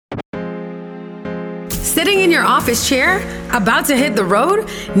Sitting in your office chair, about to hit the road?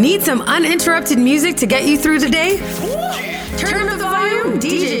 Need some uninterrupted music to get you through the day? Turn up the volume.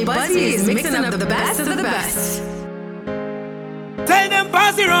 DJ Buzzy is mixing up the best of the best. Tell them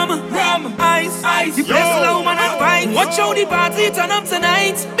pass the rum, ice. You place the woman and wine. Watch how the party turn up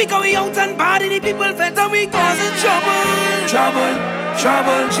tonight. Because we out and party, the people fed and we causing trouble.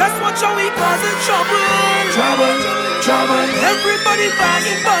 Just watch how we causing trouble. Everybody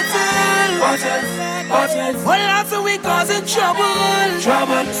bagging bottles. Well, after we causing trouble.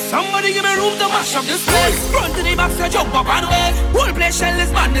 Somebody give me room to mash up this place. Front to the back, so jump up and away. Whole place shell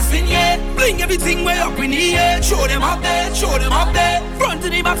is madness in here. Bring everything way up in the air. Show them up there. Front to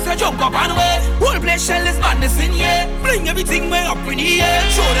the back, so jump up and away. Whole place shell is madness in here. Bring everything way up in the air.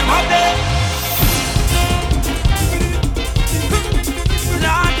 Show them up there.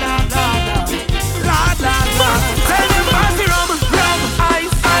 La. Tell them pass the rum,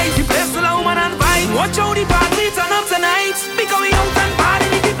 ice. You place the woman and wine. Watch how the party turn up tonight. Because we out and party,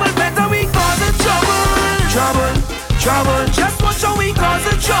 the people better we causing trouble. Just watch how we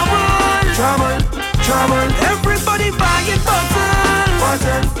causing trouble. Everybody buying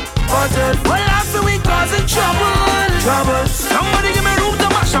bottles. Well, after we causing trouble. Somebody give me room to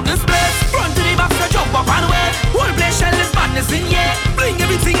mash up this place. Front to the back, so jump up and away. Whole place shell is madness in here. Bring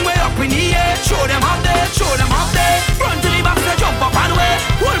everything way up in the air. Show them up there. Front to the back, so jump up and away.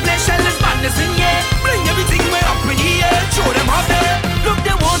 Whole place shell is madness in here. Bring everything way up in the air. Show them up there. Look,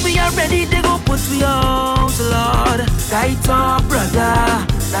 they want we are ready. They go put we out, Lord. Light up, brother.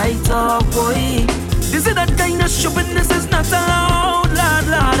 Light up, boy. This is that kind of shopping. This is not allowed,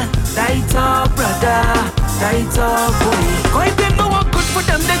 Lord. Light up, brother. Light up, boy. Quite them know what good for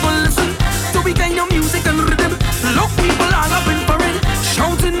them. They go listen to we kind of music and rhythm. Look, people all up in for it.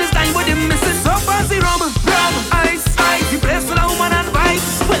 Shouting this time, but they missing. So fancy rum, ice. You place for the woman and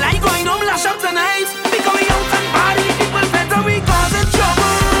vibes. Well, I going home lash up tonight. Because we out and party, people better we causing trouble.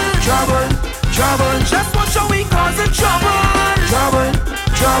 Just watch how we causing trouble.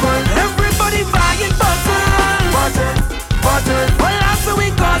 Everybody buying bottles. Well, after we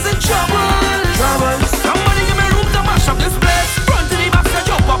causing trouble. Somebody give me room to mash up this place. Front to the back, so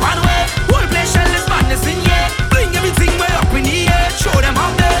jump up and away. Whole place shell is madness in here. Bring everything way up in the air. Show them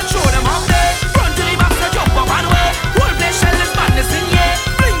up there. Front to the back, so jump up and away. Whole place shell is madness in here.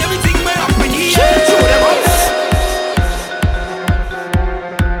 Bring everything way up in the air. Show them up there.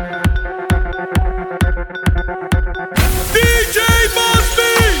 DJ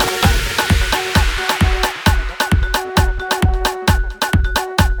Buzzy.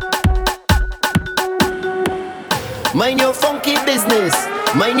 Mind your funky business.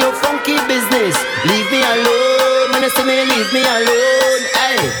 Leave me alone. When I say me, leave me alone.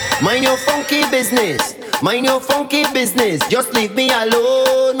 Hey, mind your funky business. Just leave me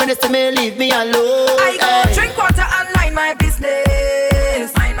alone. When I say me, leave me alone. I go drink water and mind my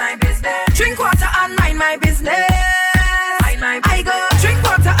business. Drink water and mind my business. I go drink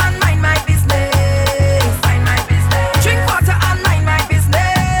water and mind my business. Drink water and mind my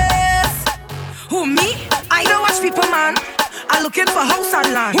business. Who me? I don't watch people, man. I'm looking for house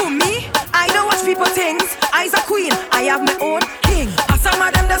and land. Who me? I don't watch people things. I's a queen. I have my own king. And some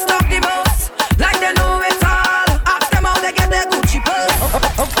of them that stop the most, like they know it all. Ask them how they get their Gucci purse.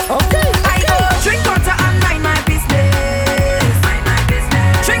 Okay. I go drink water and mind my business.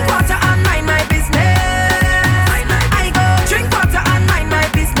 Drink water and mind my business. I go drink water and mind my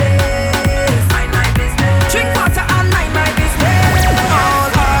business. Drink water and mind my business.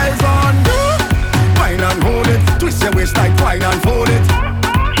 All eyes on you. Wine and hold it. Twist your waist like wine and fold it.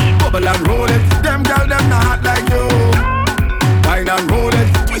 Bubble and roll it. Them girl, them not hot like you. Wine and roll it.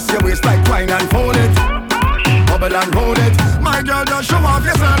 Twist your waist like wine and fold it. Bubble and roll it. My girl, just show off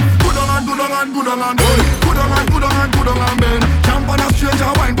yourself. Good on and good on and good on and good. Good on and good on and good on and bend. Jump on a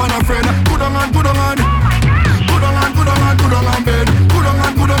stranger, wine on a friend. Good on and good on and good on and good on and good on and bend. Good on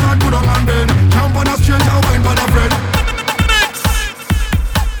and good on and good on and bend. Jump on a stranger, wine on a friend.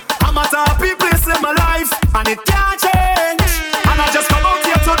 I'm at a happy place in my life, and it can't change. And I just come out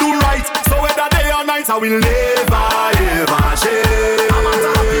here to do right. So whether day or night, I will never ever change. I'm at a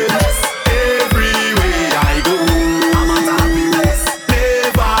happy place everywhere I go. I'm at a happy place,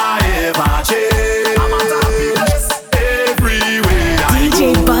 never ever change. I'm at a happy place everywhere I go.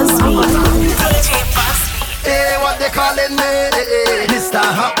 DJ Buzzy. Hey, what they calling me? Mr.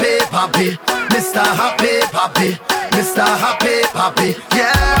 Happy Papi. Mr. Happy Papi. Mr. Happy Papi.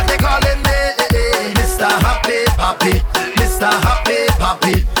 Yeah, what they calling me? Mr. Happy Papi. Mr. Happy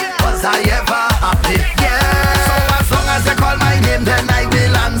Papi. Was I ever happy? Yeah. So as long as they call my name, then I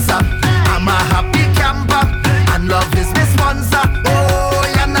will answer. I'm a happy camper, and love is my sponsor. Oh,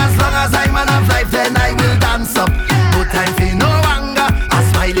 and as long as I'm man of life, then I will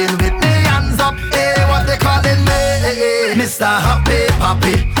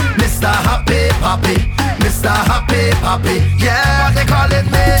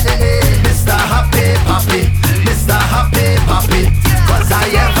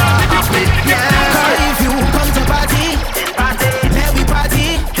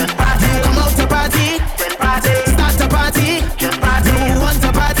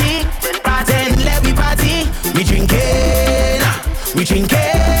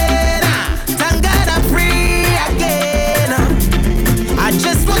drinking. Thank God I'm free again. I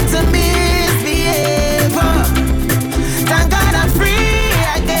just want to misbehave. Thank God I'm free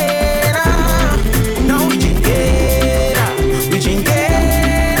again. Now we drinking.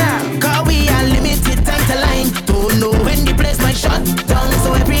 Cause we are limited time to line. Don't know when the place might shut down.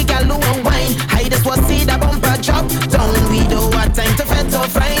 So every gal who unwind, I just want to see the bumper drop down. We don't have time to fret or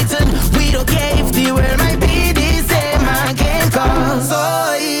frighten. We don't care if the world might be the same again. Cause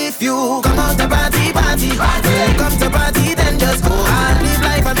so if you come out to party, come to party, then just go and live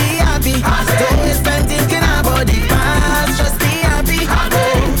life and be happy. Don't waste time thinking about the past. Just be happy,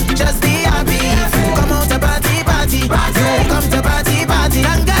 just be happy. If you come out to party, you come to party.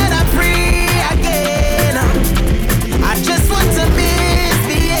 Thank God I'm free again. I just want to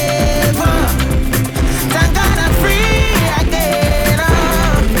misbehave. Thank God I'm free again.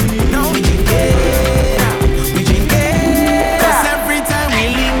 Now we drinking. Cause every time we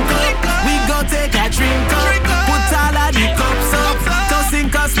link up, we go take a drink up. Put all of the cups up.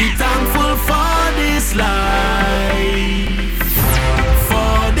 Cause we thankful for this life.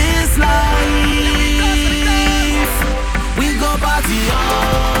 For this life. We go party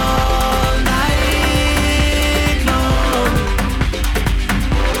all night long.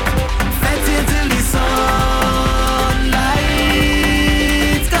 Fetting till the sunlight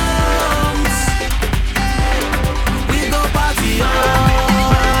comes. We go party all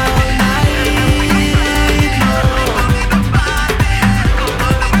night long.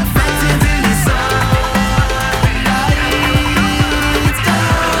 Fetting till the sunlight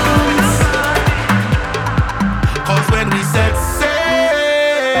comes. Cause when we set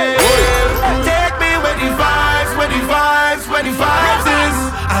sail, take me where the vibes is.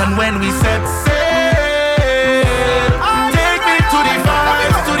 And when we set sail, take me to the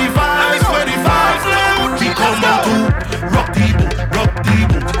vibes where the vibes is. We come out to rock the boat, rock the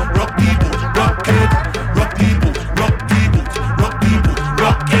boat, rock the boat, rock it, rock the boat, rock the boat, rock the boat,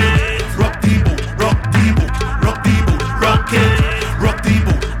 rock it, rock the boat, rock the boat, rock the boat, rock it, rock the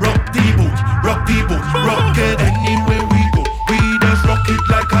boat, rock the boat, rock the boat, rock it. Anywhere we go, we just rock it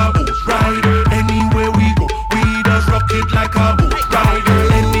like a boat rider. Anywhere we go, we just rock it like a boat rider.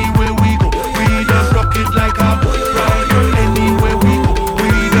 Anywhere we go, we just rock it like a boat rider. Anywhere we go, we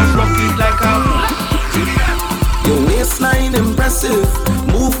just rock it like a boat. Your waistline impressive,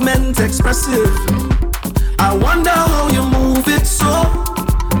 movement expressive. I wonder how you move it so.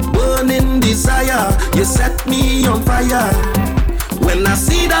 Burning desire, you set me on fire. When I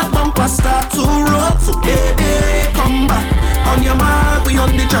see that bumper start to roll, so baby, come back. On your mark, we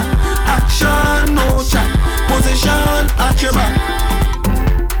on the track. Action, no chat. Position at your back.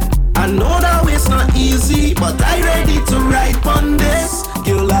 I know that it's not easy, but I ready to ride on this.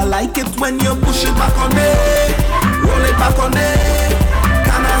 Girl, I like it when you push it back on me. Roll it back on me.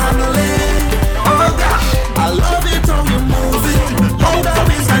 Can I handle it? Oh gosh, I love it how you move it. How the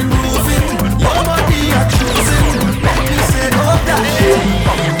waistline move it. Your body I choose it. Let me say, oh gosh.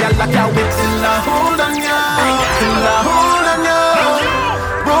 Girl, like a whip till I hold on ya. Till I hold on ya.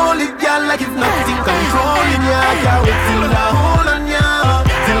 Roll it, girl, like if nothing controlling ya. Girl, whip till I hold on ya.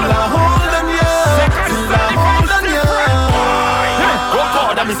 Till I hold on ya. Till I hold on ya. Oh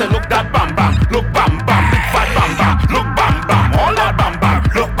God, I say look that bam bam, look bam bam, big fat bam bam, look bam bam, all that bam bam,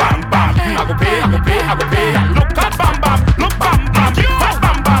 look bam bam. I go pay. Look that bam bam, look bam bam, big fat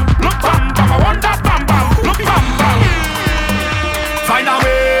bam bam, look bam bam. I want that bam bam, look bam bam. Find a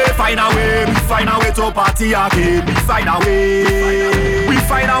way, we find a way to party again. We find a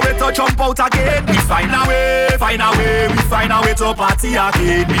way to jump out again. We find a way, we find a way to party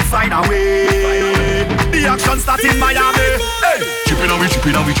again. We find a way. The action start in Miami. Hey, chipping and we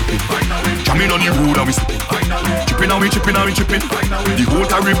chipping. Jamming on the road and we slipping. Chipping and we chipping. The whole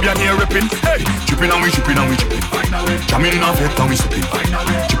Caribbean here ripping. Hey, chipping and we chipping. Jamming in a vet and we slipping.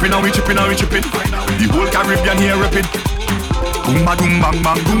 Chipping and we chipping. The whole Caribbean here ripping. Boomba doom bang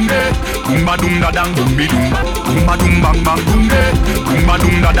bang boom eh. Boomba doom da dang boom be doom. Boomba doom bang bang boom eh. Boomba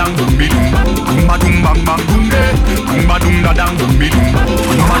doom da dang boom be doom. Boomba doom bang bang boom eh. Boomba doom da dang boom be doom.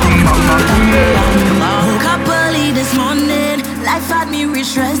 Boomba doom bang bang boom eh. Woke up early this morning, life had me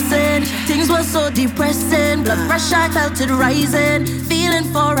re-stressing. Things were so depressing, blood pressure felt it rising. Feeling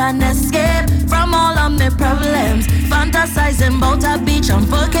for an escape from all of my problems. Fantasizing about a beach and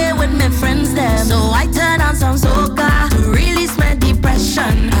fucking with my friends them. So I turn on some soca to release my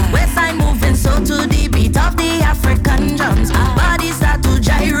depression. Waistline moving so to the beat of the African drums. Body start to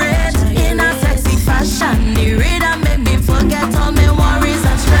gyrate in a sexy fashion. The rhythm make me forget all my worries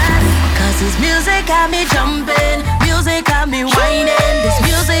and stress. Cause this music got me jumping, music got me whining. This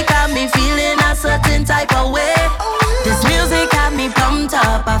music got me feeling a certain type of way. This music got me pumping.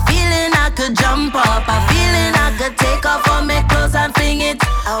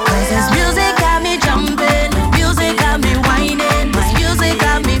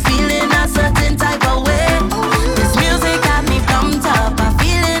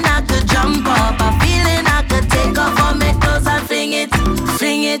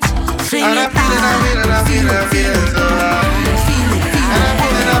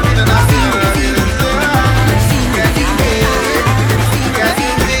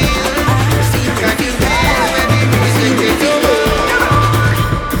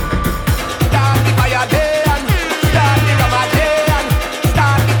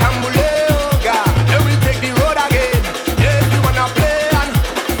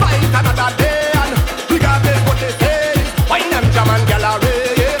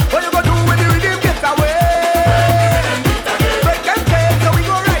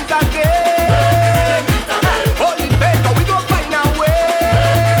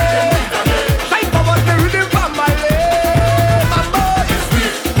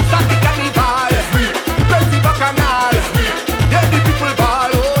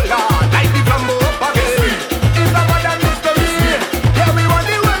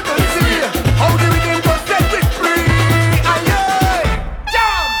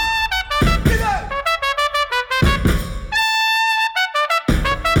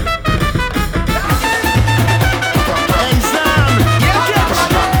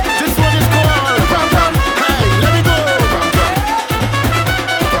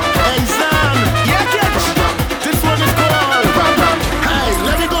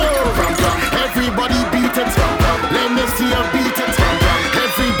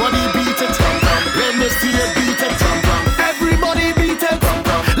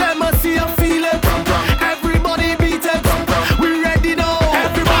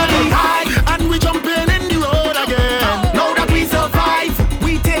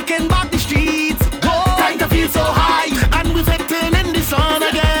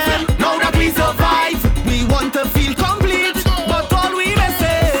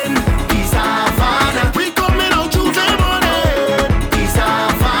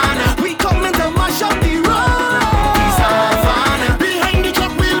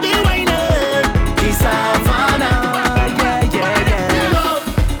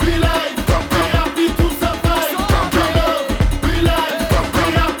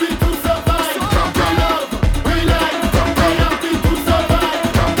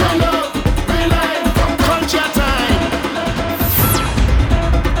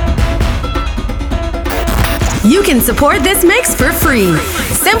 You can support this mix for free.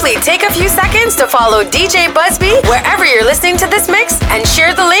 Simply take a few seconds to follow DJ Busby wherever you're listening to this mix and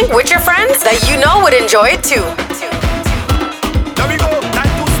share the link with your friends that you know would enjoy it too. There we go,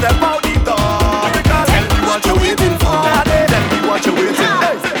 time to step out the door. Tell me what you're waiting for. Tell me what you're waiting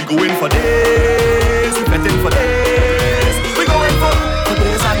for. We going for this, we betting for this. We going for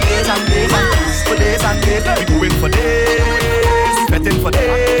days and days and days and days. For days and days, we going for this, we betting for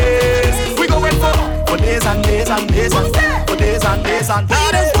this. We going for days and days and days and for days and days and days.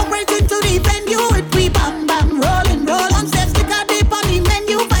 We just walk right into the venue with we bam bam rolling, roll on steps, stick a dip on the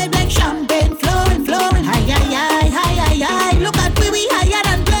menu, vibe like champagne, flowing, flowing. Hi, hi, hi, hi, hi, hi. Look at we higher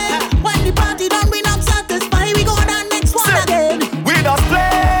than play. When the party done, we not satisfied. We go down next one again. We just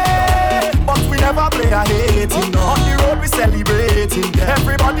play, but we never play a hating. On the road we celebrating,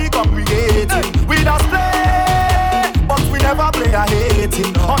 everybody congregating. We just play, but we never play a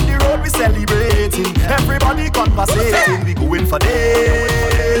hating. On the road we celebrating, everybody conversating. We going for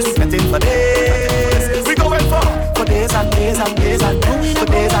this, betting for this. We going for days and days and days and for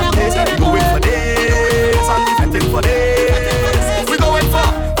days and days. We going for this and betting for this. We going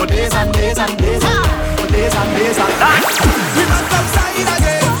for days and days and days for days and days and days. We back outside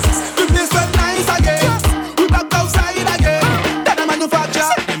again. The place went nice again. We back outside again. Then I manufacture.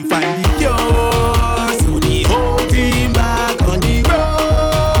 Them find the cure, so the whole team back on the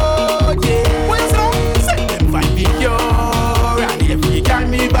road. Yeah. What's wrong? Them find the cure, and every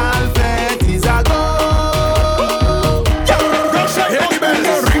carnival fete is a go. Yeah, rush out, hear the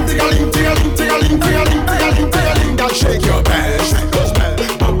bells ring, ting-a-ling, ting-a-ling, ting-a-ling, ting-a-ling, ting-a-ling, ting-a-ling. Girl, shake your bells, smell,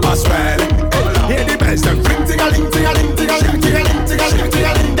 bumper swell. Hear the bells, them ring, ting-a-ling, ting-a-ling, ting-a-ling, ting-a-ling, ting-a-ling,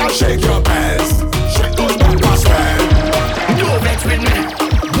 ting-a-ling. Girl, shake your bells, shake those bumper swell. No vex with me,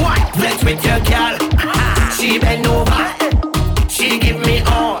 what vex with your girl? She bend over, she give me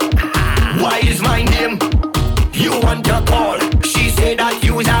all. Why is my name? You want to call? She say that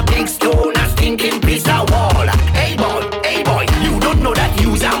you's a big stone, a stinking piece of wall. Hey boy, you don't know that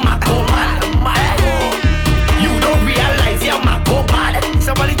you's a Mako man. You don't realize you're Mako bad.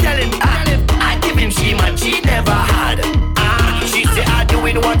 Somebody tell him, I give him she man she never had. She say I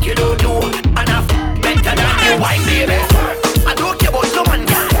doing what you don't do, and I better than you. Why baby? I don't care about no man,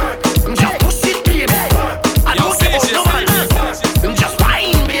 just push it baby. I don't care about no man, just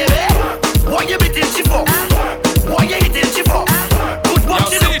whine baby. What you beating she for? What you hitting she for? Good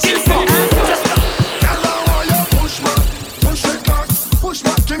what you looking for? Just Girl, I want you push it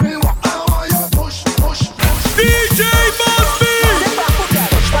back, give me what I want you push. DJ Busby.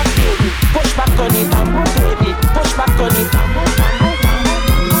 Push back on it, baby. Push back on it,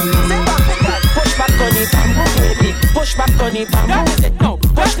 push back on it, baby. Push back on it, no.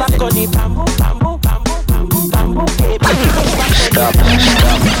 Push back on it, bamboo, baby. Stop.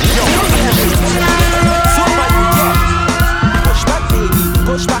 Push back, baby.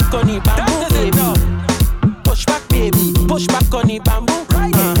 Push back on it, bamboo, baby. Push back, baby. Push back on it, bamboo.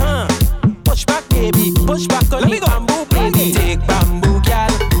 Push back, baby. Push back on it, bamboo, baby. Take bamboo,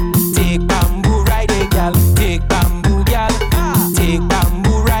 gal. Take bamboo, ride it, gal. Take bamboo, gal. Take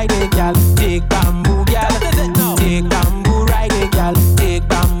bamboo, ride it, gal. Take bamboo, gal. Take bamboo, ride it, gal. Take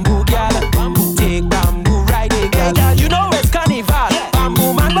bamboo, gal. Take bamboo, ride it, gal. Hey, gal, you know it's carnival.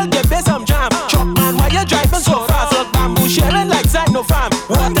 Bamboo man will give me some jam. Truck man, why you driving so fast? Look, bamboo sharing like side no farm.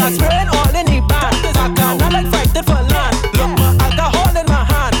 Water spraying all in the band. Bacchanal like fighting for land. Look, my alcohol in my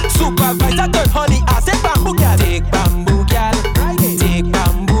hand. Supervisor turn honey, I say bamboo, gal. Take bamboo, gal. Take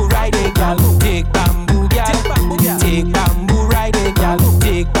bamboo, ride it, gal. Take bamboo, gal. Take bamboo, ride it, gal.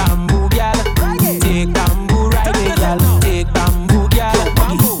 Take bamboo, gal. Take bamboo, ride it, gal. Take bamboo, gal.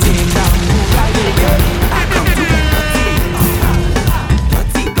 Take bamboo, ride it, gal. I come to get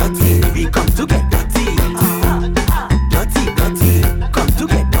dirty, we come to get dirty. Dirty, come to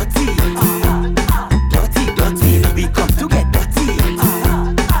get dirty. Dirty, we come to get dirty.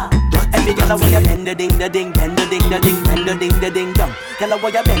 Every girl I want you bend the ding, the ding, bend the ding, the ding, bend the ding, the ding dong. Girl I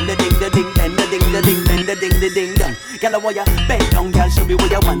want you bend the ding, the ding, bend the ding, the ding, bend the ding, the ding dong. Girl I want you bend down, girl show me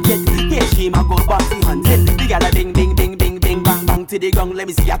what you want it. Here she ma go bossy hunting. The girl a ding, ding, ding, ding, ding, bang, bang to the gong. Let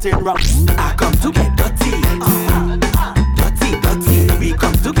me see you turn round. I come to get dirty, dirty. We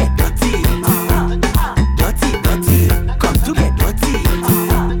come to get dirty, dirty. Come to get dirty,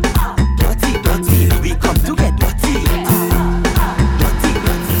 dirty. We come to get dirty, dirty.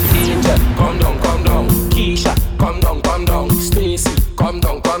 Danger, come down. Keisha, come down. Stacy, come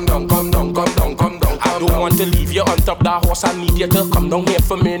down. I don't want to leave you on top that horse. I need you to come down here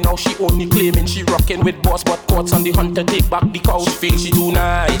for me now. She only claiming she rocking with boss, but courts on the hunter take back the cow. She thinks she too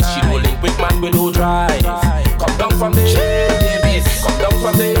nice. She don't link with man with no drive. Come down from there,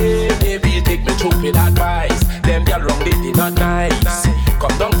 baby. Take me through with advice.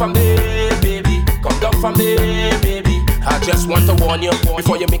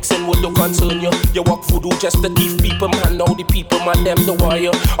 you mixing would don't concern you. You walk voodoo just to thief people, man. Now the people, man, them the warrior.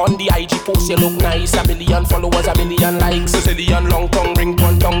 On the IG post, you look nice. 1 million followers, 1 million likes. A zillion long tongue, ring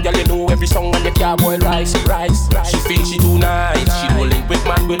one tongue. Girl, you know every song when you can't boil rice. She feels she too nice. She don't link with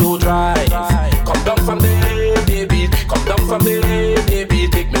man with no drive. Come down from there, baby. Come down from there, baby.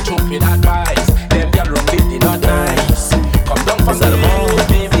 Take me through with advice. Them girl run with the not nice. Come down from there,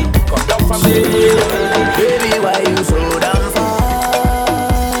 baby. Come down from there. Baby, why you so damn far?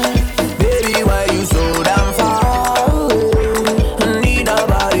 Baby, why you so damn far? I need a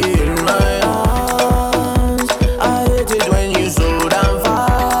body in my arms. I hate it when you so damn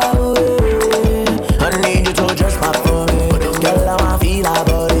far away. I need you to just pop for me. Girl, I wanna feel our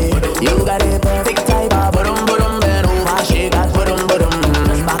body. You got the perfect type of bottom, bend over, shake that bottom.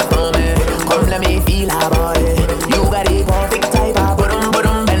 Just pop for me. Come let me feel our body. You got the perfect type of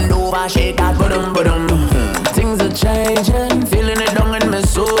bottom, bend over, shake that bottom. Things are changing, feeling it down in my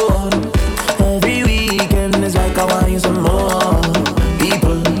soul. Every weekend is like I want you some more.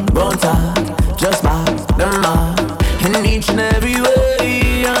 People won't talk, just back them up. In each and every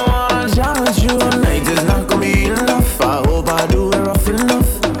way, I want to jam with you. Night is not gonna be enough. I hope I do it rough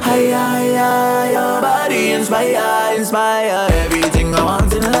enough. Hi, your body inspire everything I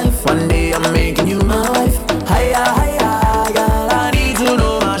want in life. One day I'm making you my wife. Hi, girl, I need to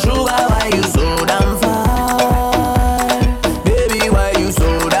know my sugar. Why you so damn far? Baby, why you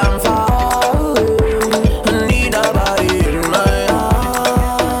so damn far? I need a body in my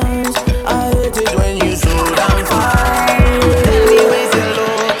arms. I hate it when you so damn far. Tell me where's your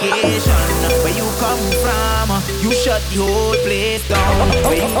location, where you come from. You shut the whole place down.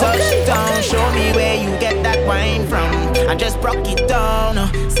 Where you touch down, show me where you get that wine from. I just broke it down.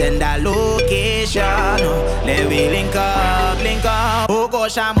 Send a location. Let me link up. Oh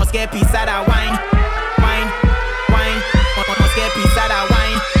gosh, I must get piece of that wine. Must get piece of that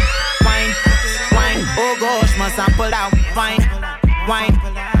wine. Oh gosh, must sample that wine.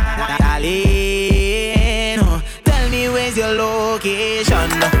 Darling, tell me where's your location,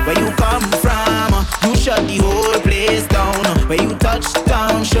 where you come from. You shut the whole place down. Where you touch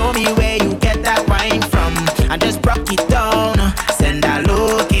down, show me where you get that wine from. I just broke it down. Send a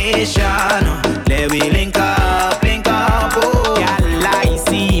location. Let me link up. Oh, girl, I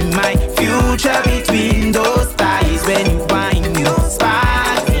see my future between those thighs. When you wine, you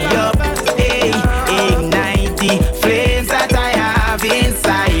spark me up. Hey, ignite the flames that I have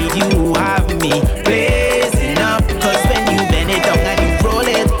inside. You have me blazing up. 'Cause when you bend it down and you roll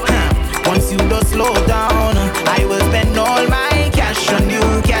it, once you don't slow down, I will spend all my cash on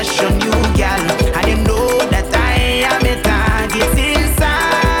you, girl. I didn't know that I am a target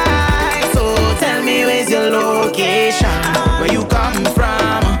inside. So tell me where's your location, where you come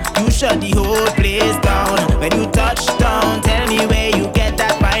from. You shut the whole place down. When you touch down, tell me where you get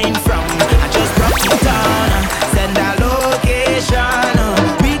that wine from. I just broke it down. Send a location.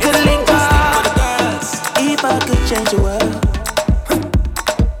 We could link up. If I could change the world,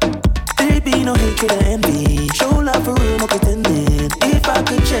 there'd be no hatred or envy. Show love for real, no pretending. If I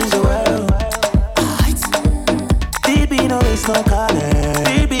could change the world, there'd be no race, no color.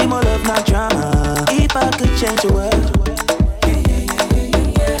 There'd be more love, not drama. If I could change the world,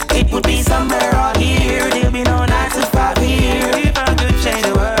 it would be somewhere out here. There'd be no 9 to 5 here. If I could change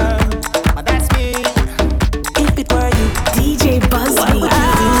the world, but that's me. If it were you, DJ Buzzby.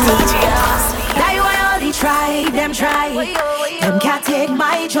 That why all they try, them can't take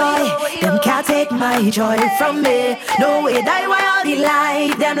my joy. Them can't take my joy from me. No way, that why all they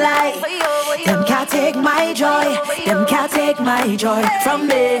lie, them lie. Them can't take my joy. Them can't take my joy from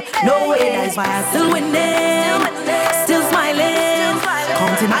me. No way, that's why I still winning, still smiling,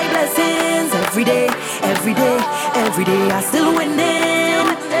 counting my blessings every day. I still winning,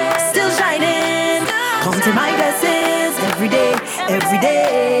 still shining, counting my blessings every day.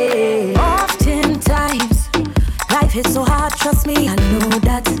 Oftentimes, life is so hard, trust me, I know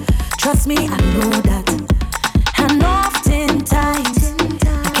that. And oftentimes,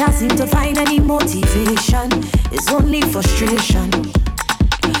 I can't seem to find any motivation. It's only frustration.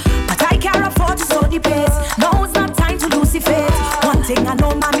 But I can't afford to slow the pace. No, it's not time to lose the faith. One thing I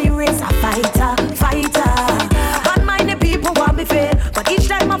know, mommy is a fighter. But mind the people want me fail. But each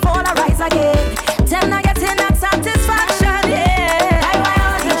time I fall, I rise again. Till I getting that satisfaction, yeah. I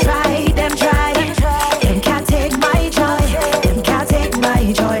want to try. Them can't take my joy. Them can't take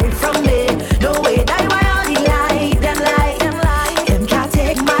my joy from me. No way, that why all the lie. Them can't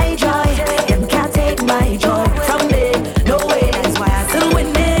take my joy. Them can't take my joy from me. No way, that's why I still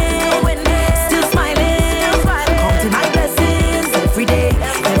winning, still smiling, counting my blessings every day. I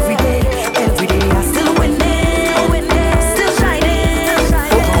still winning, still shining,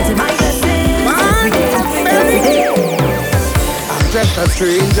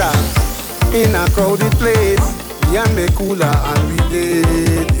 stranger in a crowded place. Me and me cooler and we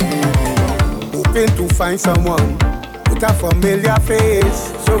did. Hoping to find someone with a familiar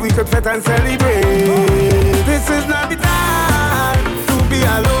face, so we could fit and celebrate. This is not the time to be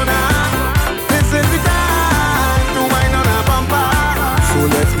alone. This is the time to wind on a bumper. So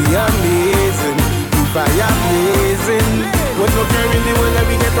let's be amazing, if I amazing. With no care in the world, let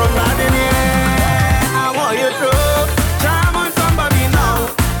me get on bad in here. I want you to charm on somebody now,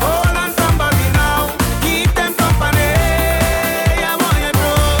 hold on somebody now, keep them company. I want you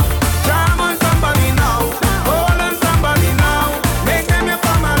to charm on somebody now, hold on somebody now, make them your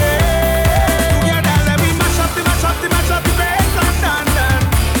family. Together let me mash up the bass and dance.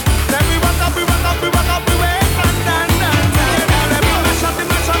 Then we walk up the waist and dance. Together let me mash up the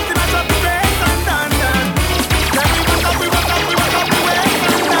bass and dance. Then we walk up the waist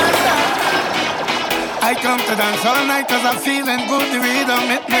and dance. I come to dance all night cause I'm feeling good, the rhythm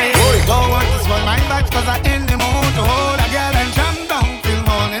it me. Don't want to spoil my vibes cause I'm in the mood to hold a girl and jam down till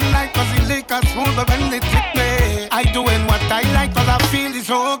morning light cause the liquor smooth but when they trick me I doing what I like cause I feel the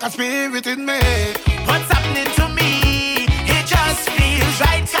soca spirit in me. What's happening to me? It just feels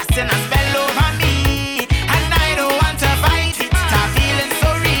right, casting a spell over me, and I don't want to fight it. Start feeling so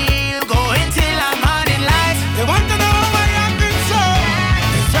real, going till I'm morning light. They want to know why I've been so.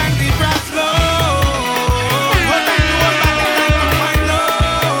 It's when the brass low. What I do about it, I don't find low.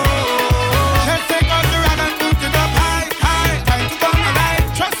 Let's take out the rag and put it up high, high. Time to come alive,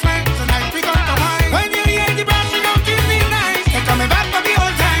 trust me, tonight we got the wine. When you hear the brass, you don't feel me nice. They're coming back for the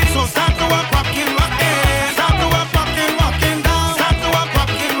old time, so start to walk, walking, walking. Start to walk, walking, walking down. Start to walk,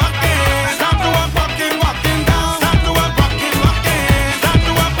 walking, walking. Start to walk, walking, walking down. Start to walk, walking, walking. Start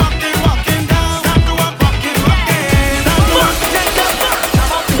to walk, walking, walking down. Start to walk, walking, walking. Start to walk,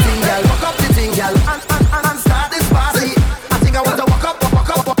 Walk up the thing, girl, and start this party. I think I want to walk up,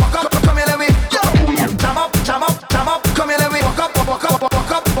 come here, let me. Jam up, come here, let me.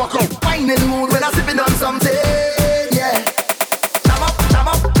 Walk up. Whining mood when I sipping on something, yeah. Jam up.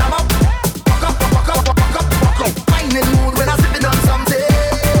 Walk up. Whining mood when I sipping on something,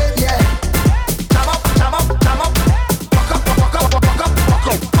 yeah. Jam up. Walk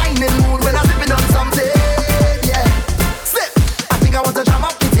up. Whining mood when I sipping on something, yeah. Sip. I think I want to jam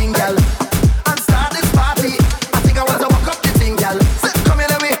up the thing, girl, and start this party. I think I want to walk up the thing, girl. Sip, come here,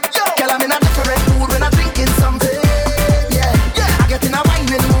 let me. Girl, I'm in a different mood when I'm drinking something, yeah. I get in a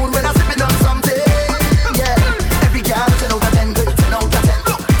whining mood when I'm sipping on something, yeah. Every girl 10 out of 10, good 10 out of 10,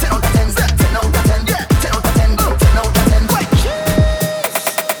 look 10 out of 10, 10 out of 10, yeah. 10 out of 10, good 10 out of 10. Wait.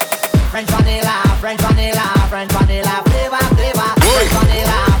 French vanilla, French vanilla, French vanilla, flavor, flavor. French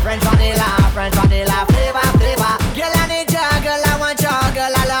vanilla, French vanilla, French vanilla, flavor, flavor. Girl, I need ya, girl, I want ya,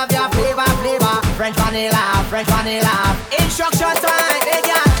 girl, I love your flavor, flavor. French vanilla, French vanilla. Instruction time, hey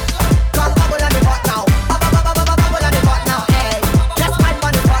girl, come bubble on the pot now, bubble on the pot now, hey. Just my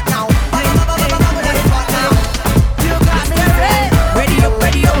money pot now, bubble on the pot now. You got me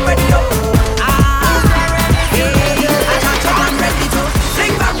ready up. I got you, I'm ready to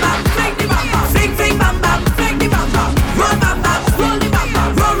sing bam bam, fling the bam bam, sing bam bam, fling the bam bam, roll bam bam, roll the bam bam,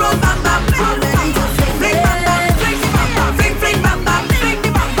 roll bam bam, roll the bam bam, fling bam bam, fling the bam bam, fling bam bam, fling the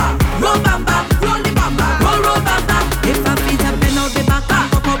bam bam, roll bam bam, roll the bam bam, roll bam bam. If I feet up in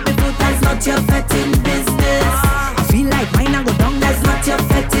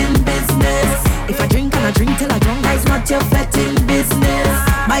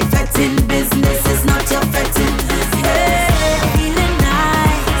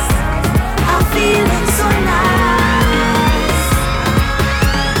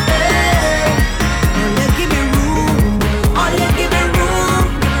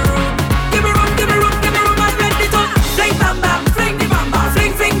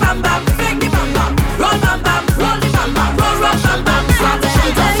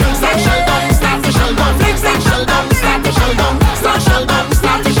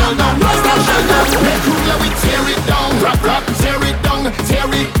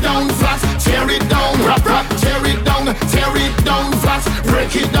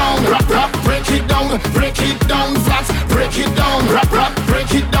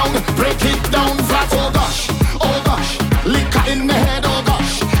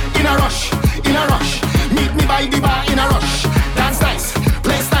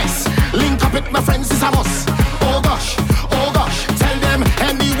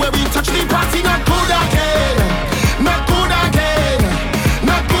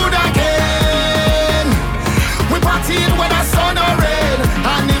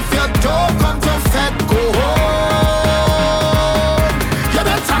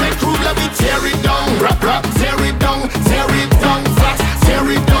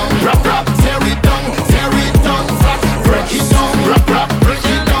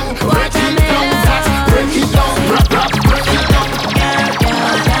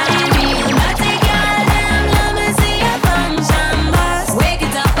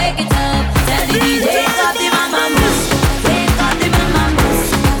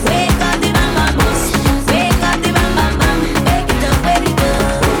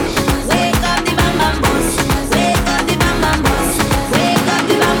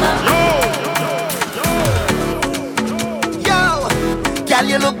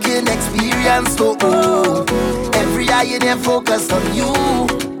experience to own. Every eye in there focus on you.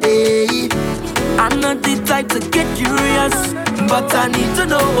 Hey. I'm not the type to get curious, but I need to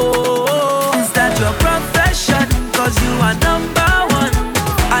know, is that your profession? Cause you are number one,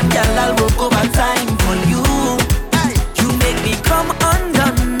 and girl, I'll work overtime for you. You make me come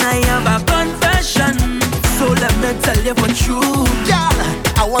undone, I have a confession, so let me tell you for true. Girl,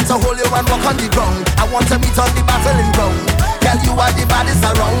 I want to hold you and walk on the ground. I want to meet on the battling ground. Girl, you are the baddest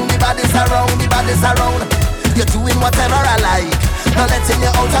around, the baddest around, the baddest around. You're doing whatever I like, not letting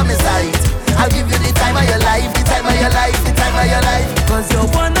you out of my sight. I'll give you the time of your life, the time of your life, the time of your life. Cause you're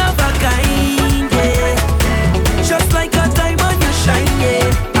one of a kind, yeah. Just like a diamond you shine,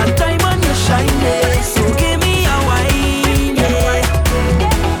 yeah. A diamond you shine, yeah. So give me a wine, yeah.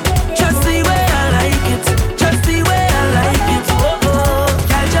 Just the way I like it, just the way I like it. Oh, oh.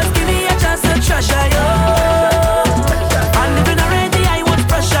 Girl, just give me a chance to treasure you. I'm living already, I won't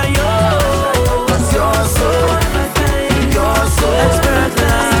pressure you. Cause you're so, you're so expert,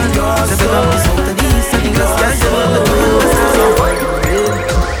 you're so.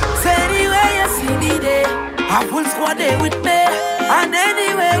 Day with me, and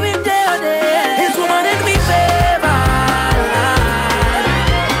anywhere with day or day, his woman in me favor.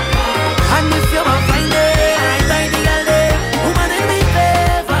 And if you want find it, I find the girl day, woman in me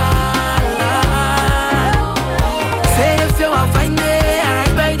favor. Say if you want find it, I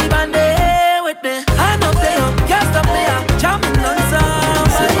buy the band with me. I'm up there, can't stop there, jamming on some.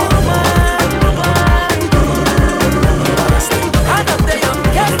 I'm up there,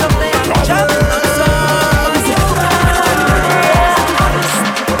 can't stop there, jamming on some.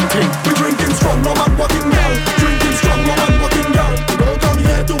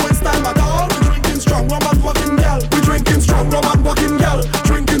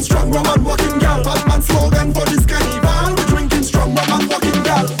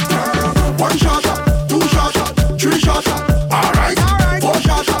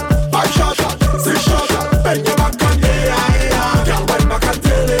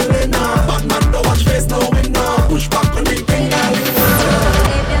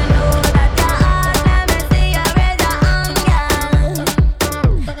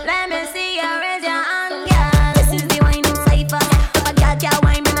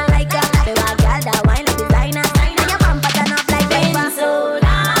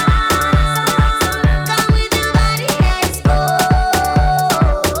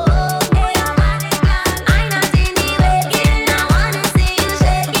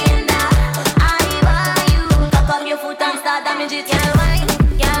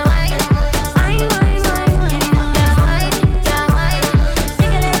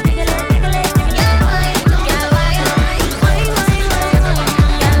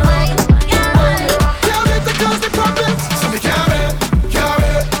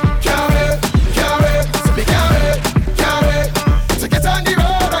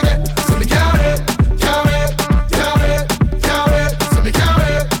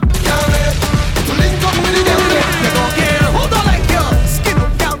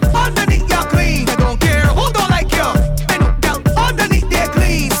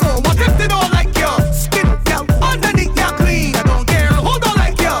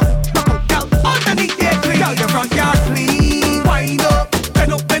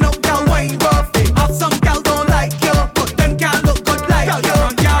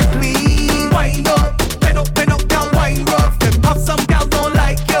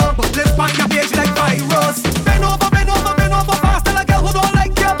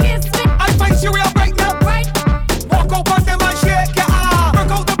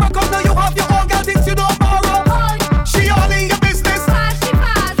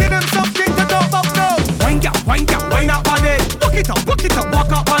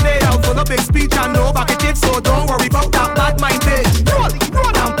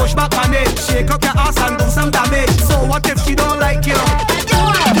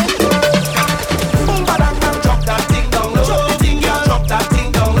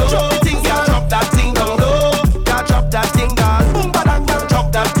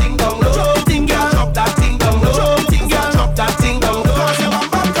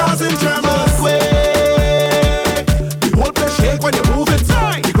 When you move it,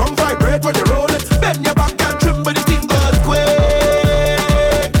 the ground vibrate when you roll it. Bend your back and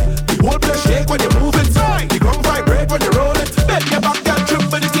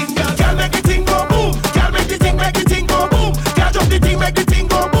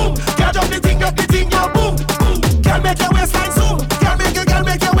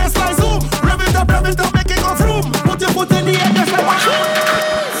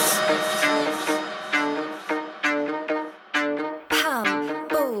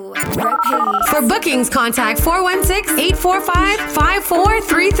bookings, contact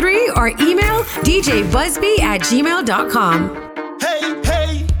 416-845-5433 or email djbusby@gmail.com.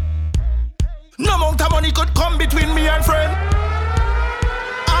 Hey, no amount of money could come between me and friend.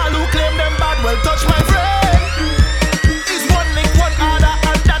 All who claim them bad will touch my friend. Is one link, one order,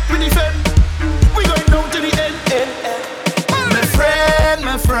 and that we defend. We going down to the end.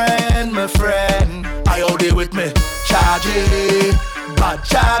 My friend, I all day with me. Charge it, bad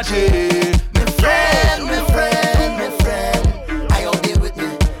charge it. My friend, I all day with me.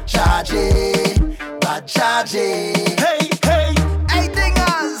 Charge it, bad charge it. Hey,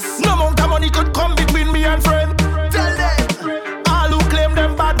 dingers. No amount of money could come between me and friend. Tell them, all who claim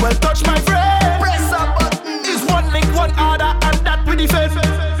them bad will touch my friend. Press a button. Is one link, one order, and that we defend.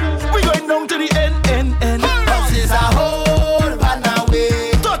 We going down to the end. Cause it's a whole pan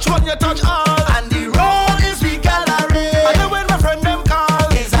away. Touch one, you touch all. And the road is we gallery. And then when my friend them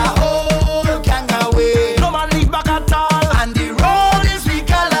call, it's a whole gang away. No man leave back at all. And the road is we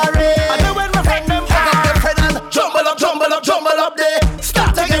gallery. And then when my friend them call, up the friend and jumble up there.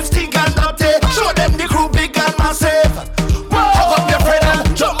 Start against Stink and Dirty. Show them the crew big and massive. Hug up your friend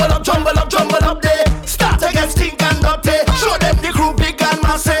and jumble up there. Start against Stink and Dirty. Show them the crew big and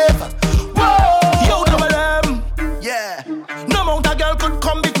massive. Yo, double them. Yeah. No amount of girl could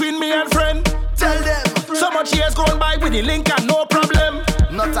come between me and friend. Tell them. So much years gone by with the link and no problem.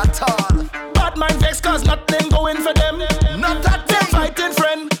 Not at all. Bad mind vex cause nothing going for them. Not at them fighting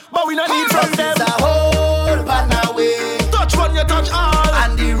friend, but we not need from them. It's a whole pan away. Touch one, you touch all.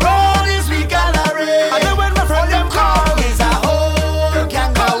 And the road is we gallery. And then when my friend them call, it's a whole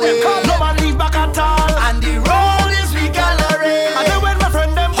gang away. No man leave back at all. And the road is we gallery. And then when my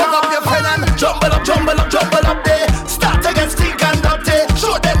friend them call, hug up your friend and jumble up there. Start against Stink and Dirty.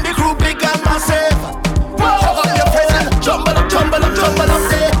 Show them the crew big and massive. Hug up your friend and jumble up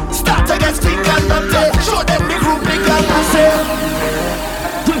there. Start against Stink and Dirty. Show them the crew big and massive.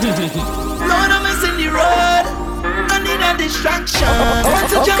 Lord, I'm missing the road. I need a distraction. Want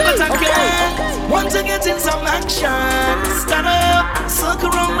to jump but I can't. Want to get in some action. Stand up, circle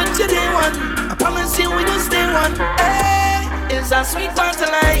around with your day one. I promise you we gon' stay one. Hey, it's a sweet part of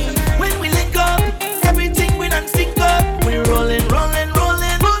life. When we link up, everything we done sync up. We rolling.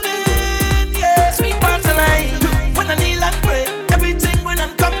 Yeah, sweet part of life. When I kneel and pray, everything we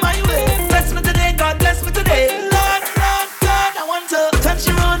done come my way. Bless me today, God bless me today. Lord, I want to touch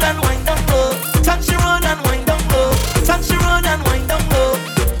your road and wind down low. Touch your road and wind down low. Touch your road and wind down low.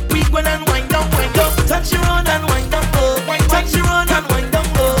 Weak one and wind down. Touch your road and wind down low. Touch your road and wind down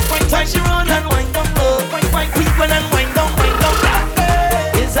low. Touch your road and wind down low. Weak one and wind down.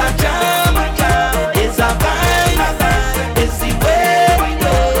 It's a jam, it's a vibe, it's the way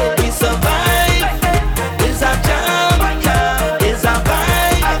we survive. It's a jam, it's a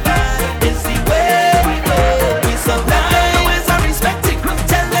vibe, it's the way we survive. Always I respect it.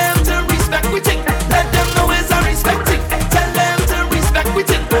 Tell them to respect we think. Let them know it's I respect it. Tell them to respect we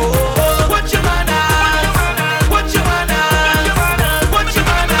think. Oh, what you manners? What you manners? What you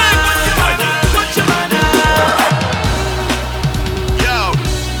manners? What you manners? Yo,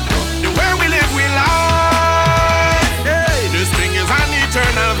 the way we live, we life. Hey, this thing is an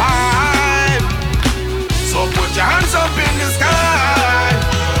eternal vibe. So put your hands up in the sky.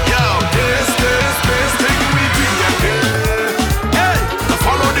 Yo, this thing we do again. Hey, to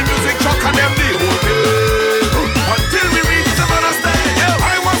follow the music truck and them the whole day. Until we reach the banner stage. Yo,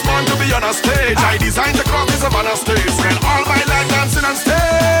 I was born to be on a stage. I designed the crowd is a banner stage. Spend all my life dancing on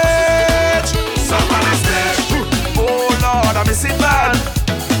stage. Some on the stage. Oh Lord, I miss it bad.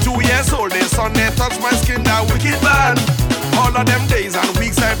 2 years old, this sun they touch my skin, that wicked bad. All of them days and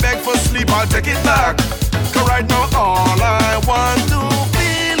weeks I beg for sleep, I'll take it back. Cause right now all I want to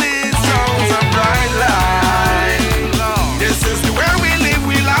feel is sounds of bright light. This is the way we live,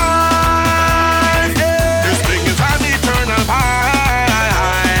 we life. This thing is an eternal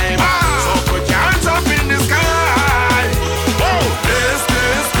vibe. So put your hands up in the sky. Oh, this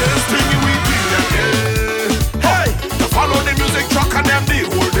thing we do again. Hey, to follow the music truck and them the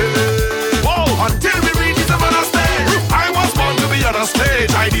whole day. Until we reach the banner stage. I was born to be on a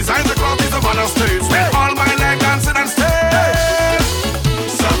stage. I designed the crowd is a banner stage.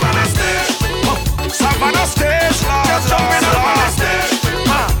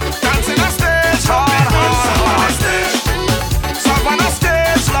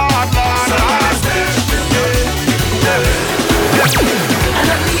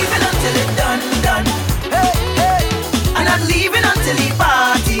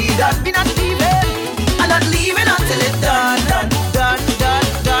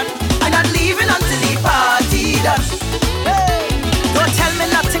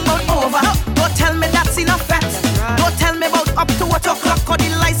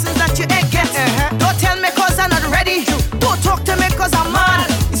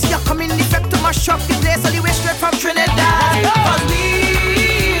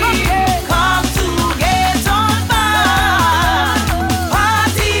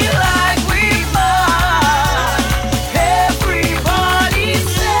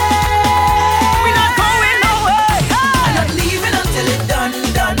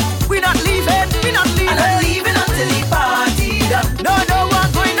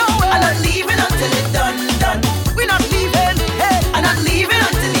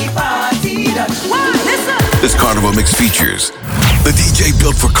 This Carnival Mix features the DJ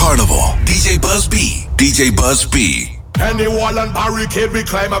built for Carnival, DJ Buzz B. DJ Buzz B. Any wall and barricade we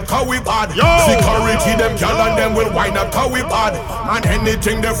climb up how we bad. Security them gal and them will wind up how we bad. And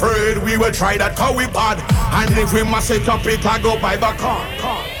anything they afraid we will try that how we bad. And if we must take up it I go by the car.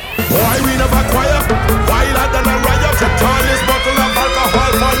 Why we never quiet? Wilder than a riot. The tallest bottle of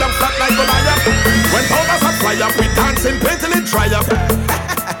alcohol fall them flat like Goliath. When powders are fly up we dancing painting in triumph.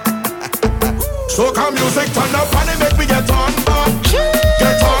 Soca music turn up and it make me get on bad.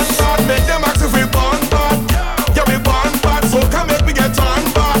 Get on bad, make them ask if we born bad. Yeah, we born bad, soca make me get on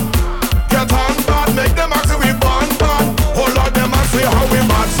bad. Get on bad, make them ask if we born bad. Oh Lord, them ask me how we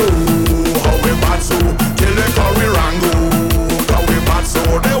bad so. How we bad so, kill it how we rango. How we bad so,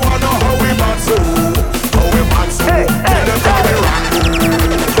 they wanna know how we bad so. How we bad so, kill it how we rango.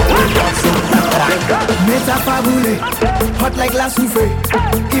 How we bad so. Metafabule, hot like la souffle.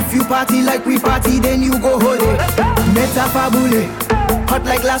 If you party like we party, then you go hold it. Metafabule, hot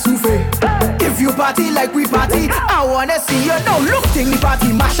like la souffle. If you party like we party, I wanna see you now. Look thing the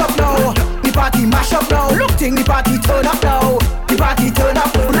party mash up now. The party mash up now. Look thing the party turn up now. The party turn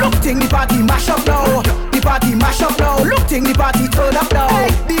up. Look thing the party mash up now. The party mash up now. Look thing the party turn up now.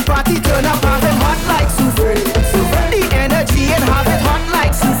 The party turn up, have it hot like souffle. The energy and have it hot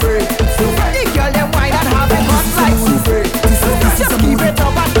like souffle. The girl them wine and have it hot like souffle. Just keep it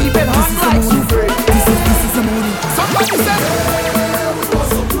up and keep it hot like souffle. This is a movie. Somebody said we want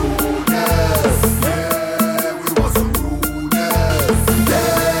some rudeness. Yeah, we want some rudeness.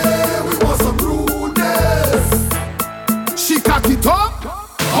 Yeah, we want some rudeness. She cock it up.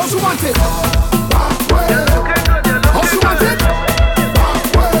 How she want it? How she want it?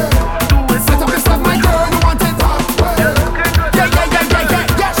 Set up the stuff, my girl, you want it?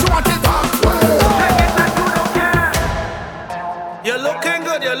 Yeah, she want it. You're looking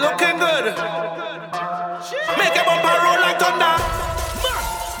good, you're looking good. Make a bumper roll like thunder.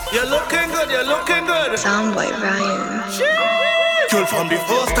 You're looking good, you're looking good. Soundboy Ryan. Girl, from the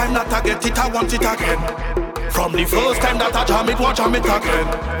first time that I get it, I want it again. From the first time that I jam it, watch jam it again.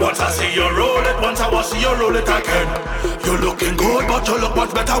 Once I see you roll it, once I want see you roll it again. You're looking good, but you look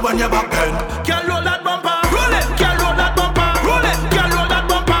much better when you're back then. Girl, roll that bumper, roll it. Girl, roll that bumper, roll it. Girl, roll that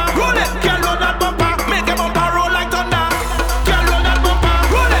bumper, roll it. Girl, roll that bumper, make a bumper roll like thunder. Girl, roll that bumper,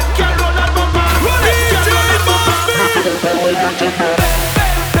 roll it. Girl, roll that bumper, roll it. Girl, roll that bumper.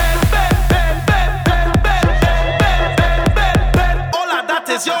 All of that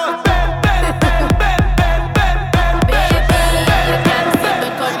is yours.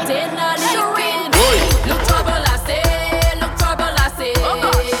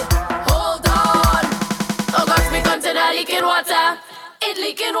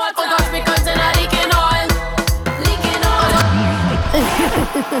 Leaking water. Oh gosh, me container leaking oil. Leaking oil.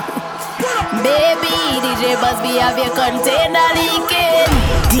 Baby, DJ Buzz B have your container leaking.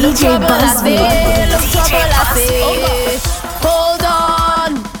 DJ Buzz B. Look trouble I say. Hold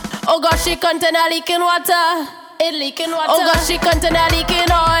on. Oh gosh, she container leaking water. It leaking water. Oh gosh, she container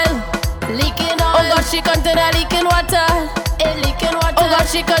leaking oil. Leaking oil. Oh gosh, she container leaking water. It leaking water. Oh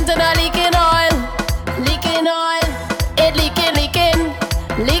gosh, she container leaking oil. Leaking oil. It leaking, leaking.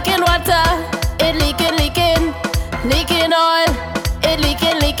 Leaking water, it leaking, leaking. Leaking oil, it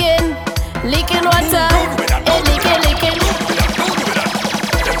leaking, leaking. Leaking water, it leaking, leaking.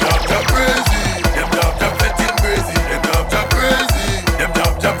 Them job crazy. Them job fetting crazy. Them job crazy. Them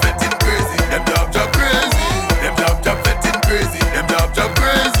job fetting crazy. Them job crazy. Them job fetting crazy. Them job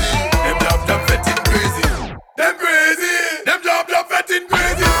crazy. Them job fetting crazy. Them crazy. Them job fetting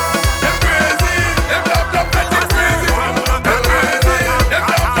crazy. Them crazy. Them job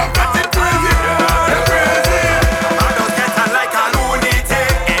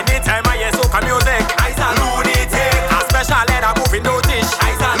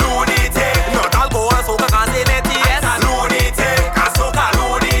fetting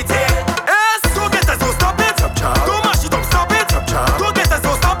crazy.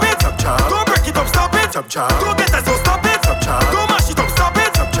 Go get us, so stop it. Go mash it up, stop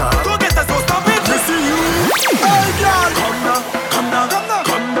it. Go get us, so stop it. You see you, hey girl, come now, come now, come now,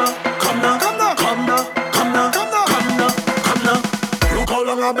 come now, come now, come now, come now, come now, come now, come now, come now. Look how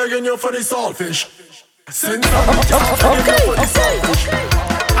long I'm begging you for the saltfish. Since I'm begging you for the saltfish.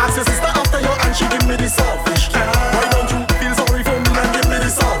 Ask your sister after you and she give me the saltfish. Why don't you feel sorry for me and give me the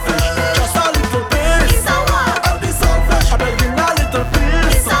saltfish? Just a little bit. It's a what? Of the saltfish. I'm begging a little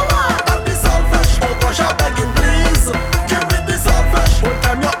bit. It's a what? Of the saltfish. Oh gosh, I'm begging please. Give me the saltfish. One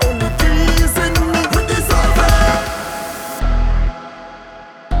time you're only teasing me with the saltfish.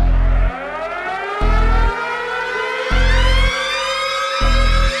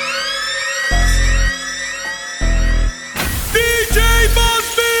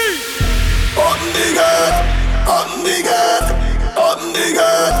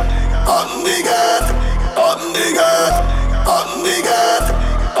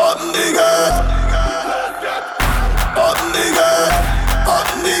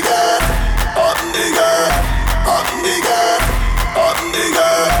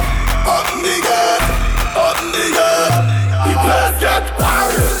 get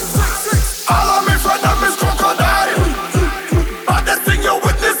wild. All of me friend and Miss Crocodile. But the thing you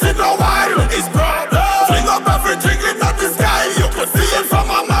witness in a while is problem. Fling up everything in the sky. You could see it from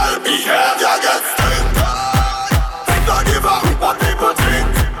a mile. Behave, you get stink. Think not give a what people think.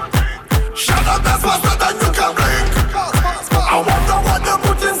 Shut up, that's faster than you can blink. I wonder what they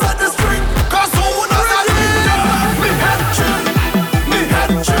put inside the string. Cause soon as I leave them, me head chip, me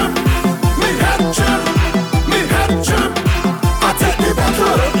head chip, me head chip, me head chip. I take the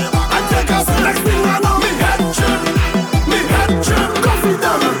bottle and take a next thing I know. Me head chip, me head chip. Coffee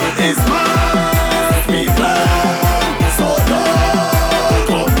them is mine, me blind. So don't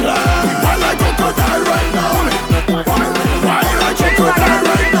complain. Why like crocodile right now? Why like crocodile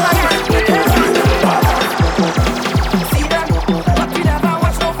right now?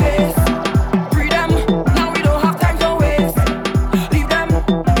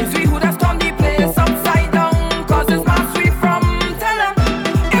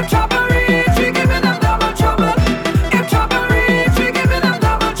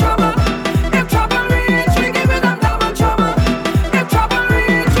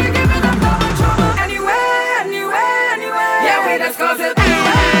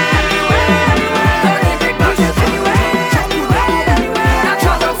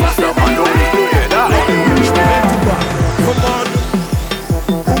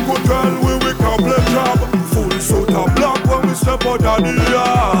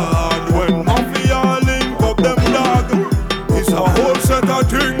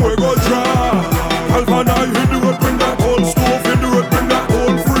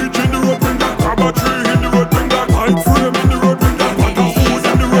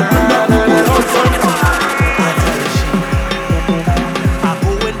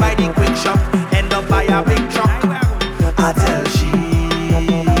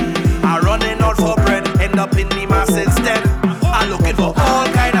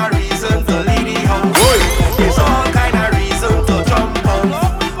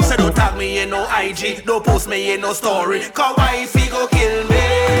 Don't post me in no story. Cause wife he go kill me.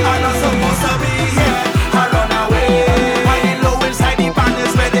 I'm not supposed to be here. I run away. Why they low inside the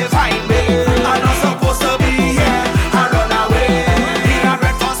panels where they find me? I'm not supposed to be here. I run away. In a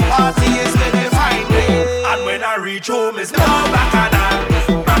breakfast party is where they find me. And when I reach home it's no bacchanal.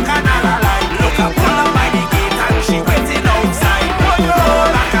 Bacchanal alive. Look up pull up by the gate and she waiting outside. No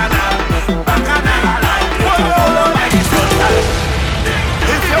bacchanal. Bacchanal alive. Look up pull up by the front door.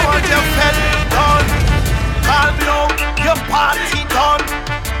 If you want your pet done, call me out, your party done.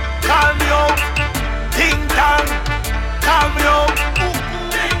 Call me out, ding dong. Call me out.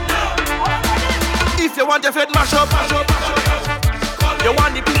 If you want your fed mash up, you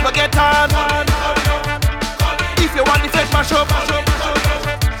want the people get on. If you want the fed mash up,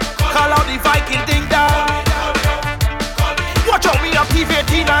 call out the Viking ding dong. Watch out, me a PV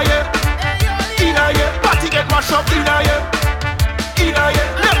Tina, yeah. Tina, yeah. Party get mash up, Tina, yeah. Tina, yeah.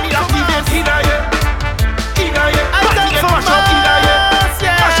 Let me a PV Tina, yeah. Tina, yeah. Party get mash up, Tina, yeah.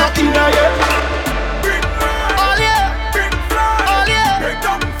 Mash up, Tina, yeah. All yeah. All yeah. All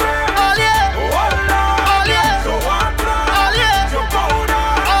yeah. All yeah. All yeah.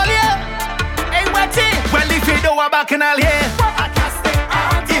 All yeah. Hey, Wetty. Well, if you know a bacchanal here,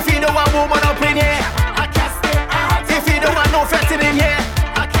 if you know a woman up in here, if you know a no fetting in here,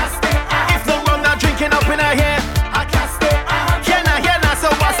 if no rum not drinking up in here, here now, so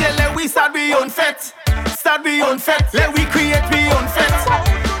I say let we start we own fete, let we create we own fete,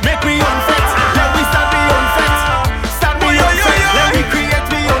 make we own fete, let we start we own fete, start we own fete, let we create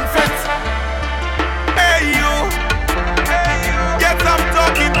we own fete. Hey you, yes I'm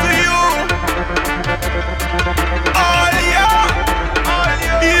talking to you. Oh yeah,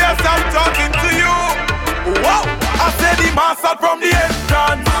 yes I'm talking to you. Wow, I said the master from the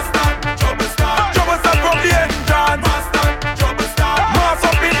entrance. Trouble start from the entrance. Mass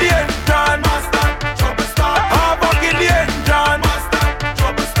up in the entrance. Havoc in the entrance.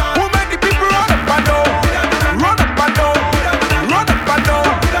 Who make the people run up and down? Run up and down. Run up and down.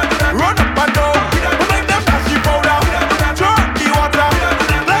 Run up and down. Who make them dash the powder? Drop the water.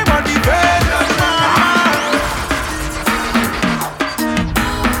 Climb on the bed.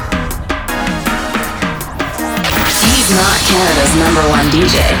 He's not Canada's #1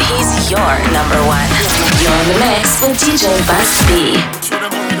 DJ. He's your #1. You're in the mix with DJ Buzz B. Show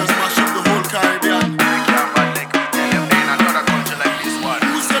them how we just mash up the whole Caribbean.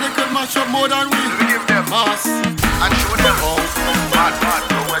 Who said they could mash up more than we? We give them mass and show them how. Mad,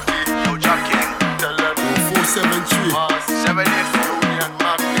 no Wetty, no Jack King. Tell them 473 mass 784 Union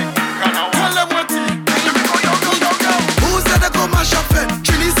Magnet. Tell them Wetty. Who said they could mash up it?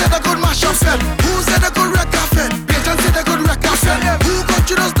 Trini said they could mash up it. Who said they could wreck off it? Peyton said they could wreck off it.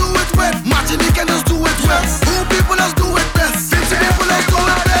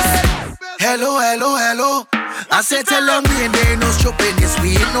 I said tell them we ain't there no shopping this,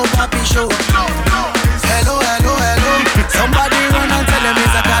 we ain't no papi show. Hello, hello, hello. Somebody run and tell them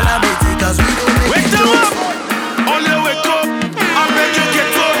it's a calamity, cause we don't make it jokes. All you wake up, I beg you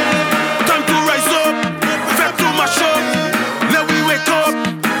get up. Time to rise up, fed to my shop. Let we wake up,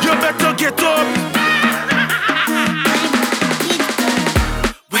 you better get up.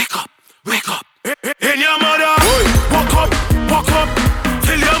 Wake up, wake up. In your mother, walk up,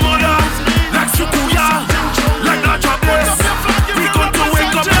 tell your mother. Like Sukuya, like Naja Boys. We got to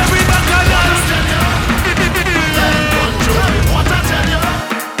wake up every bacchanal. What I tell you,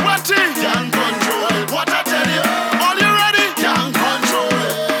 what it? Can't control it. What I tell you, are you ready? Can't control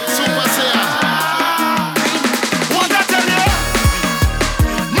it. Super Saiyan. What I tell you,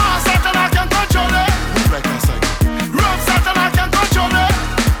 Ma Satan I can control it. Move like that side. Rob Satan I can control it.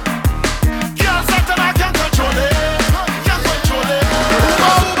 Girl Satan I can control it. Can't control it.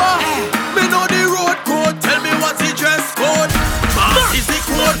 Me know the road code. Tell me what's the dress code. Mass is the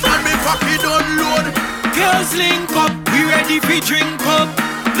code, and me pocket don't load. Girls link up, we ready for drink up.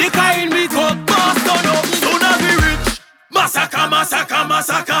 Liquor in me cup, boss turn up. Soon as we rich, massacre, massacre,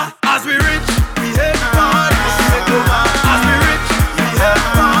 massacre. As we rich, we head hard, take over. As we rich, we head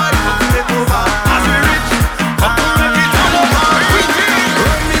hard, take over. As we rich, come to make it all over.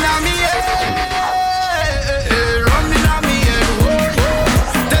 Run me na me head, run me na me head.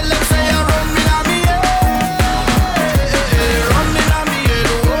 Tell them say you run me na me head, run me na me head.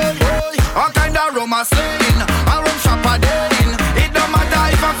 All kind of rum a slaying, a rum shop a daying. It don't matter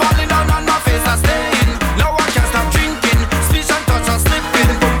if I'm falling down and my face a staying. No one can stop drinking, speech and touch and slipping.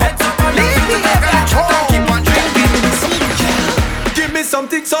 Heads up and leave me and keep on drinking. Give me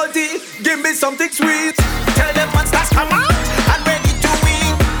something salty, give me something sweet. Tell them monsters come out and ready to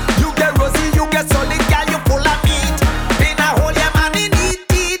eat. You get rosy, you get solid, girl, you full of meat. In a hole, yeah, man, in eat.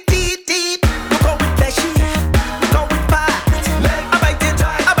 Look how we fleshy, look how we fat. I bite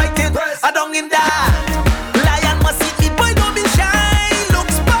it, I don't in that. Lion must eat me, boy, don't be shy. Look,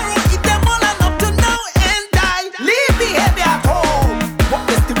 sparrow, eat them all and up to now and die. Leave me heavy at home. What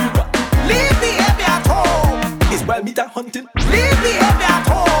is the river? Leave me heavy at home. It's wild meat and hunting. Leave me heavy at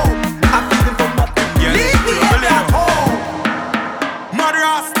home. I'm feeling for nothing. Leave me heavy at home.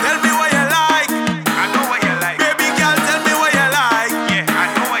 Madras, tell me what you like. I know what you like. Baby girl, tell me what you like. Yeah, I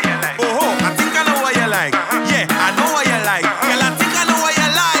know what you like. Oh, I think I know what you like. Yeah, I know what you like. Girl, I think I know what you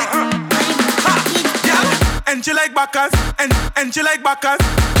like. Ha, girl, and you like backers, and you like backers,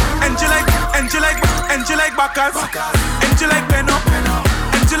 and you like backers, and you like pen up,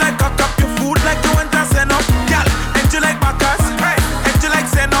 and you like cock up your food like you want to send up, girl, and you like backers, and you like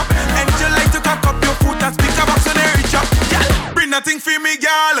send up, and you like to cock up your food and speak about so they reach up, girl, bring nothing for me,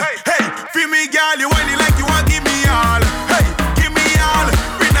 girl, hey, for me, girl, you whiny like you want give me all, hey, give me all,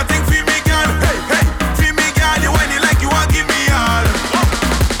 bring nothing for me, girl, hey, for me, girl, you whiny like you want give me all,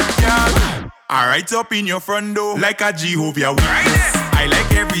 girl, I write up in your front door like a Jehovah Witness. I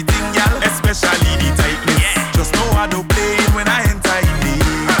like everything, y'all, especially the tightness. Just know how to play it when I enter in it.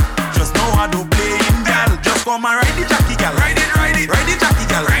 Just know how to play it, y'all. Just come and ride the jockey, y'all. Ride the jockey,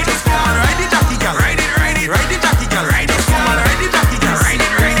 y'all. Just come and ride the jockey, y'all. Ride the jockey, y'all. Just come and ride the jockey, y'all.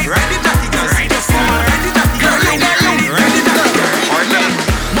 Ride the jockey, y'all. Just come and ride the jockey, y'all. Ride the jockey, y'all.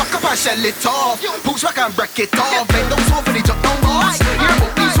 Walk up and shell it off. Push back and break it off. Bend down so for the jump down boss. Hear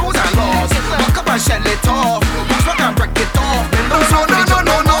about these rules and laws. Walk up and shell it off. Push back and break it off. Bend down so for the jump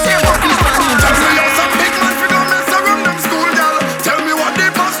down boss. Hear about these rules and laws. Some big man figure mess around them school, girl. Tell me what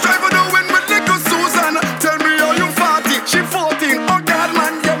the bus driver doing with little Susan. Tell me how you 40, she 14. Oh God,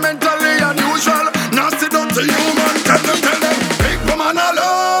 man, you're mentally unusual. Nasty, dirty human. Tell them, big woman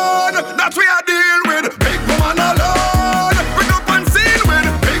alone. That we are deal with. Big woman alone. Bring up and scene with.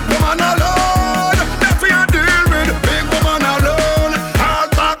 Big woman alone. That we are deal with. Big woman alone.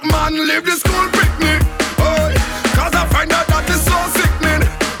 Hard back man, leave the school picnic. Oh, cause I find out that is so sickening.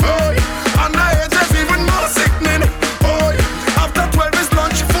 Oh, and the age is even more sickening. Oh, after 12 is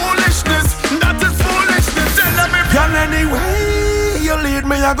lunch, foolishness. That is foolishness. Tell me, girl, anyway you lead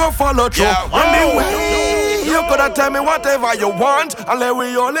me, I go follow through. Anyway, you coulda tell me whatever you want, and let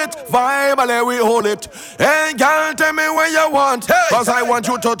we hold it. Vibe, and let we hold it. Hey, girl, tell me where you want, cause I want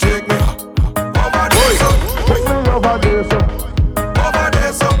you to take me over there, so. Take me over there, so. Over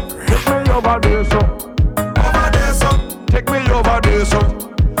there, so. Take me over there, so. Over there, so. Take me over there, so.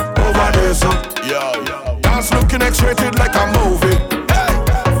 Over there, so. Yo. Dance looking X-rated like a movie. Hey.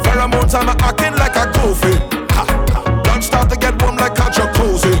 Pheromones, I'm acting like a goofy. Don't start to get warm like a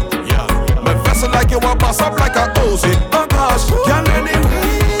jacuzzi. My vessel like you a boss up like a Uzi. Oh gosh, girl,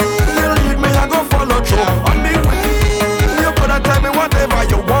 anyway you lead me, I go follow through. On the way, you coulda tell me whatever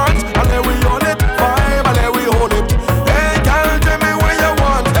you want, and then we hold it. Vibe, and then we hold it.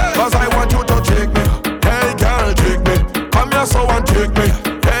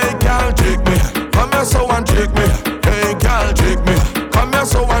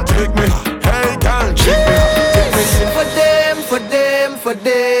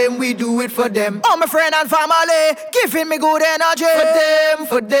 it for them. All my friend and family, giving me good energy.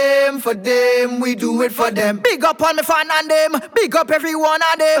 For them, we do it for them. Big up on my fan and them, big up every one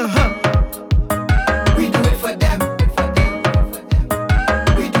of them. We do it for them.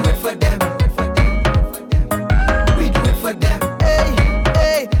 We do it for them. We do it for them.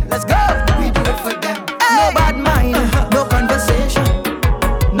 Hey, let's go. We do it for them. No bad mind, no conversation,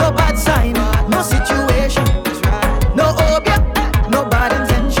 no bad sign, no situation, no obia, no bad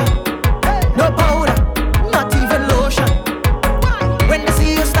intention, no powder, not even lotion. When they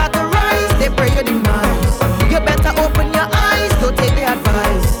see you start to rise, they pray your demise. You better open your eyes, don't take the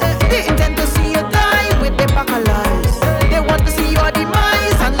advice. They intend to see you die with their pack of lies. They want to see your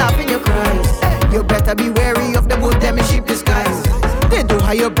demise and laugh in your cries. You better be wary of the wood, them in sheep disguise. They do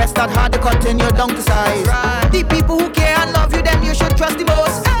how your best and hard to cutting you down to size. The people who care and love you, them you should trust the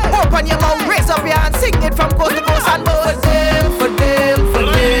most. Open your mouth, raise up your hand, sing it from coast to coast and boast. For them,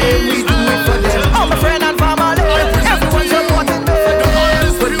 we do it for them. All my friend and family, everyone's supporting them.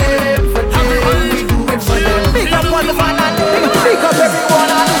 For them, we do it for them. Big up on the fan and big up everyone.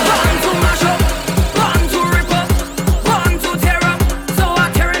 Born to mash up, born to rip up, born to tear up. So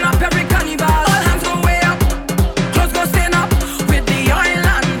I'm tearing up every cannibal. All hands go way up, clothes go stain up with the oil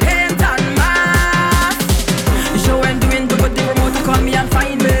and paint and mask. The show I'm doing, to put the promoter call me and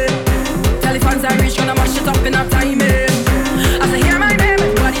find me. Telephones I reach, gonna mash it up in a timing. As I hear my name,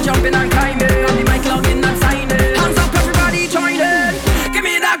 everybody jumping and climbing. Got the mic logging and signing. Hands up, everybody joining. Give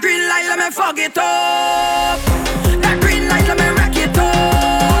me that green light, let me fog it up. That green light, let me wreck it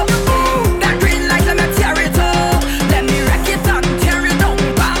up. That green light, let me tear it up. Let me wreck it and tear it down.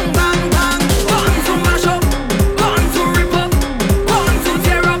 Bang, bang, bang. Born to mash up, born to rip up, born to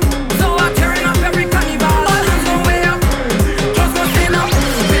tear up. So I'm tearing up every cannibal. All hands go way up, clothes go stain up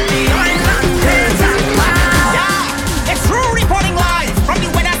with the oil and paint and mask. Yeah, it's true reporting live from the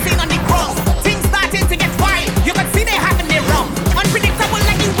weather scene on the cross. Things starting to get wild. You can see they having their rum. Unpredictable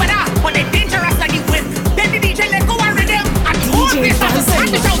like the weather, but they dangerous like the wind. Then the DJ let go and rhythm and all this stuff is time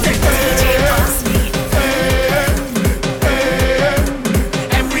to shout it.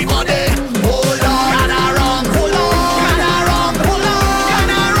 Everybody, hold on, gather round, hold on, gather round, hold on,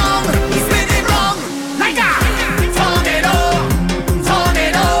 gather round. Spin it wrong, like a tornado,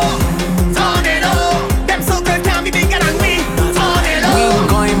 tornado, tornado. Them circles can't be bigger than me. Tornado, We ain't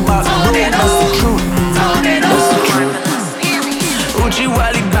going back, bro, that's the truth. tornado. Uchi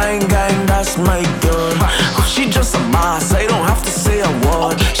Wally bang gang, that's my girl. She just a boss, I don't have to say a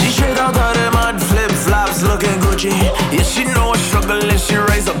word. She straight out of them mud flip flops, looking Gucci. Yeah, she know a struggle if she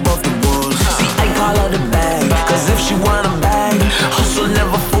rise above the walls. See, I call her the bag, cause if she want a bag, hustle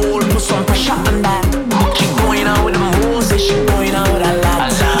never fold, put some pressure on that. She going out with the moves, say she going out with a lot.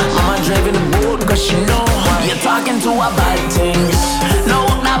 Mama driving the boat, cause she know you're talking to her bad things. No,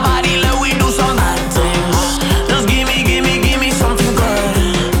 that body, let we do some bad things. Just give me something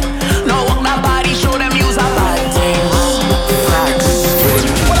good. No, walk that body, show them use a bad things. Facts.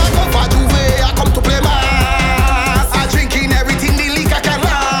 When I come for Juve, I come to play mass. I drinking everything the leak I can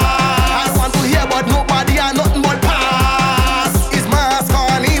last. I want to hear but nobody and nothing but pass. Is mask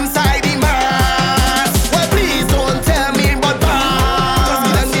on inside the mask? Well, please don't tell me but pass. Just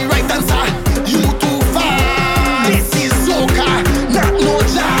give them the right answer. You too fast. This is soca, not no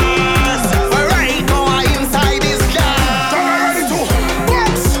jazz. But right now I inside this gas. Turn ready to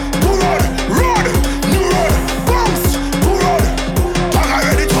bounce, to road, new road, bounce, to road. Turn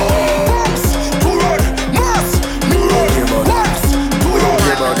ready to bounce, to road, mass, new road, bounce, to road.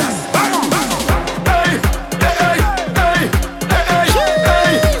 Bang, bang, hey, hey, hey, hey,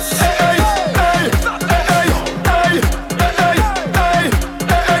 hey, hey.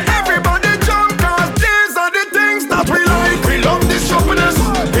 Everybody jump, 'cause these are the things that we like. We love this jumpiness,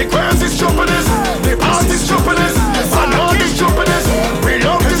 the queers is jumpiness, the past is jumpiness, and all this jumpiness. We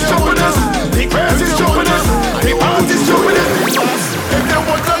love this jumpiness, the queers is jumpiness, the past is jumpiness. If you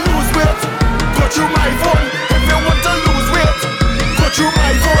want to lose weight, go through my phone. If you want to lose weight, go through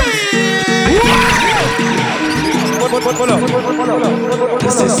my phone.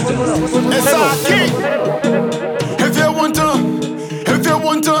 It's our king. If you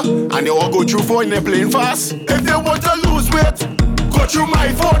want to, and you all go through phone, they're playing fast. If you want to lose weight, go through my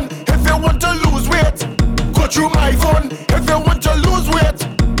phone. If you want to lose weight, go through my phone. If you want to lose weight,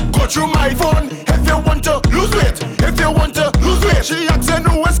 go through my phone. If you want to lose weight, if you want to lose weight. She asking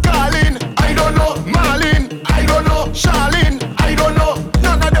who is calling. I don't know Marlene, I don't know Charlene, I don't know.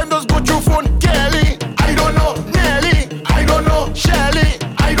 None of them just go through phone. Kelly, I don't know Nelly, I don't know Shelly,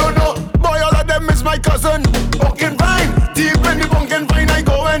 I don't know. Boy, all of them is my cousin. Pumpkin vine, deep in the pumpkin vine I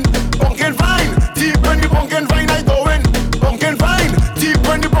going. Pumpkin vine, deep in the pumpkin vine I going. Pumpkin vine, deep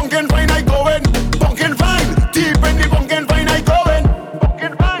in the pumpkin vine I going.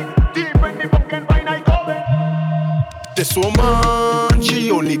 this woman,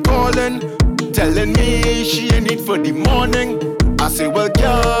 she only calling, telling me she ain't it for the morning. I say, well,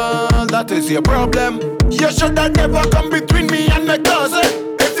 girl, that is your problem. You should have never come between me and my cousin.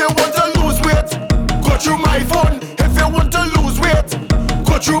 If you want to lose weight, go through my phone. If you want to lose weight,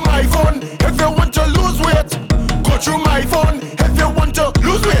 go through my phone. If you want to lose weight, go through my phone. If you want to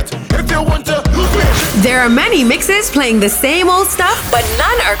lose weight, if you want to lose weight. There are many mixes playing the same old stuff, but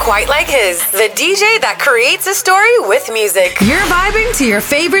none are quite like his. The DJ that creates a story with music. You're vibing to your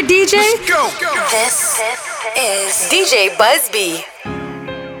favorite DJ? Let's go. This is DJ Buzz B.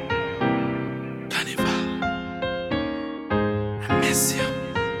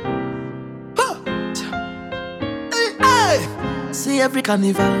 See every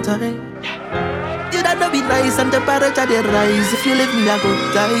carnival time. You don't know be nice and the temperature they rise. If you leave me, I go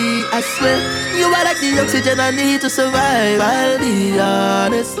die. I swear, you are like the oxygen I need to survive. I'll be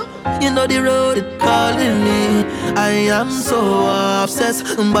honest. You know the road is calling me. I am so obsessed,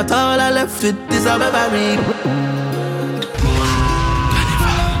 but all I left with is a memory.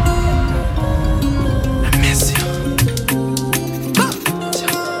 I miss you.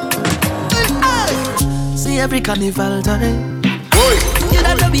 See every carnival time. You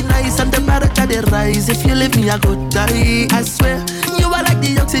don't be nice and the temperature they rise. If you leave me, I go die. I swear, you are like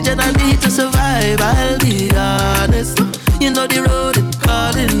the oxygen I need to survive. I'll be honest. You know the road is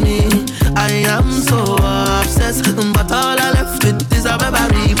calling me. I am so obsessed, but all I left with is a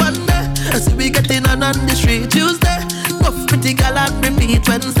memory. Monday, I see we getting on the street. Tuesday, no pretty girl and repeat.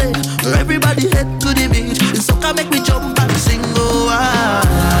 Wednesday, everybody head to the beach. It's soca make me jump and sing. Oh,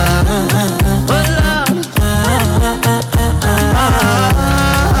 oh Lord.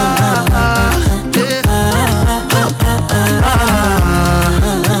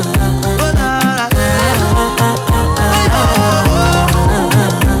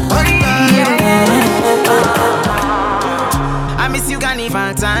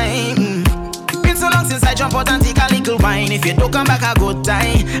 Time. Been so long since I jump out and take a little wine. If you don't come back, I go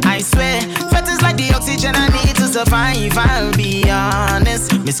die. I swear, fat is like the oxygen I need to survive. I'll be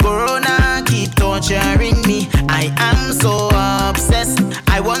honest, Miss Corona keep torturing me. I am so obsessed.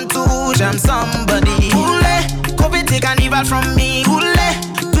 I want to jam somebody. Ule, COVID take an evil from me. Ule,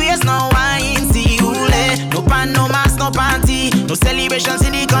 2 years now I ain't see. Ule, no pan, no mask, no party, no celebrations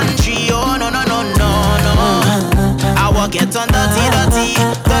in the country. Oh no no no no no. I walk it on dirty, dirty,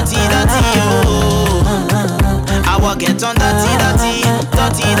 dirty, dirty, oh. I walk it on dirty, dirty,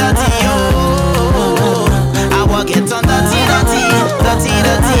 dirty, dirty, oh. I walk it on dirty, dirty, dirty,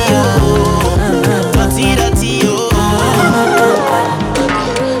 dirty, oh. Dirty, dirty, oh.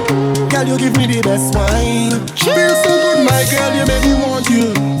 Girl, you give me the best wine. Feel so good, my girl, you make me want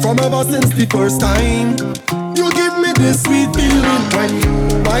you from ever since the first time. You give me this sweet feeling when you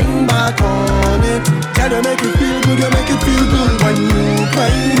wind back on it. Girl, you make it feel good, you make it feel good when you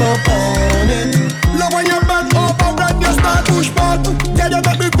climb up on it. Love when you bend over and you start push back. Girl, you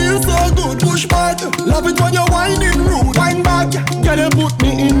make me feel so good, push back. Love it when you winding rude, wind back. Girl, you put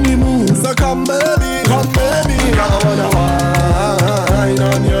me in the mood. So come baby, girl, I wanna wine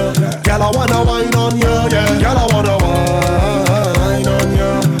on you. Girl, I wanna wine on you, yeah. Girl, I wanna wine on you.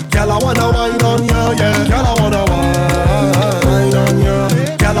 Girl, I wanna wine on you, yeah. Girl, I wanna wine on you.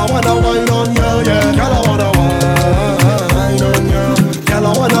 Girl, I wanna wine on you, yeah. Girl, I wanna wine on you. Girl, I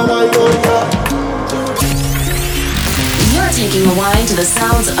wanna wine on you. You're taking a wine to the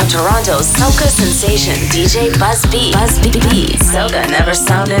sounds of Toronto's soca sensation, DJ Buzz B. Buzz B. Soca never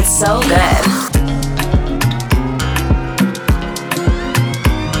sounded so good.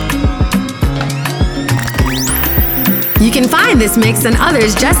 You can find this mix and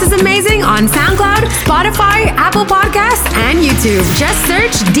others just as amazing on SoundCloud, Spotify, Apple Podcasts, and YouTube. Just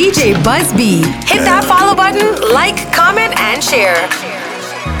search DJ Buzz B. Hit that follow button, like, comment, and share.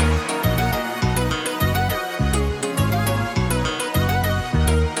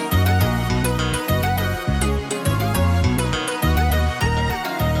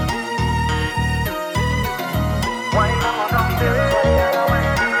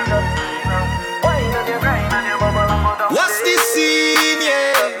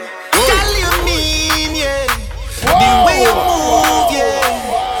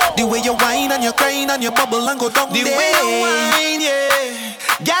 And your bubble and go down the way you whine, yeah.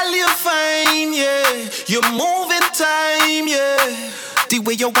 Girl, you're fine, yeah. You move in time, yeah. The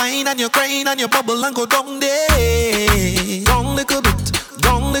way you whine and you grind and your bubble and go down there. Down little bit,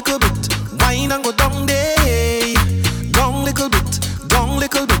 whine and go down there. Down little bit,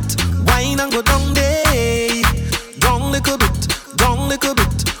 whine and go down there. Down little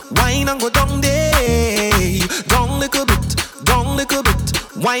bit, whine and go down there. Down little bit,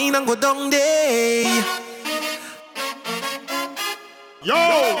 wine and go down there. DJ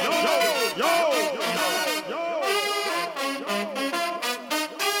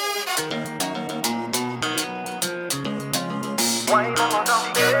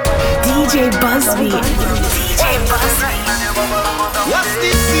Buzzbeat. DJ Buzzbeat. What's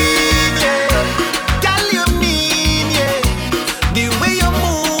this scene, yeah? Girl, you mean, yeah? The way you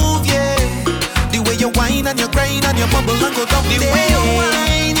move, yeah. The way you whine and you grind and you bubble and go down. The way you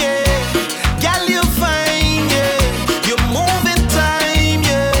whine, yeah. Girl, you fine, yeah. You move in time,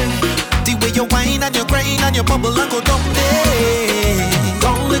 yeah. The way you whine and you grind and you bubble and go down there.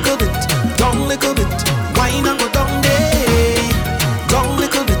 Down little bit, down little bit. Whine and go down there. Down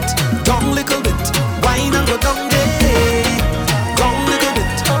little bit, down little bit. Whine and go down there.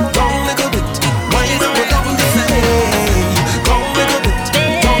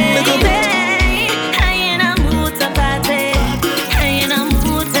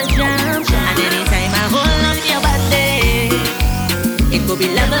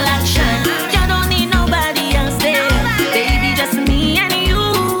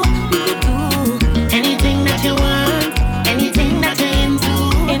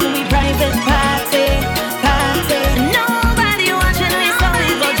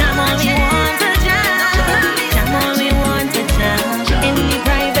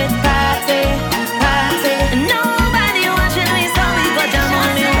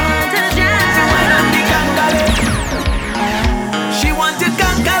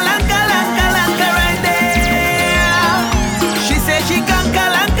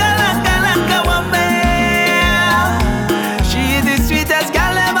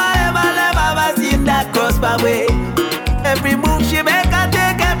 Every move she make, I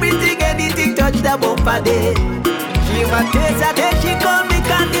take everything, anything touch the bumper day. She want taste a day, she call me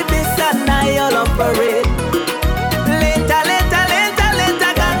candy miss and I all up for it. Later, later, later,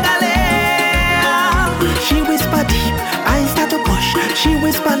 later, gangale. She whisper deep, I start to push. She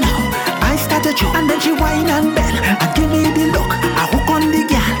whisper loud, I start to choke. And then she whine and bend and give me the look. I hook on the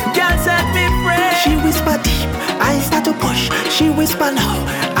girl, girl set me free. She whisper deep, I start to push. She whisper loud,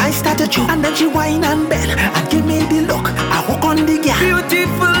 I start to choke. And then she whine and bend and give me the look. I hook on the girl.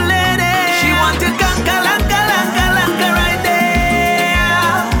 Beautiful lady. She want to conquer, lanka, lanka, lanka right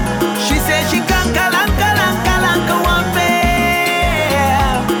there. She says she conquer, lanka, lanka, lanka one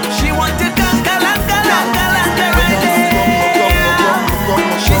fair. She want to conquer, lanka, lanka, lanka right there.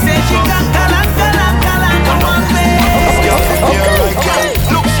 She says she conquer, lanka, lanka, lanka one fair.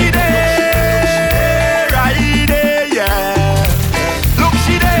 Look, she there, right there, yeah. Look,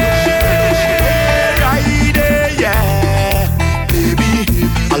 she there, right there, yeah. Baby,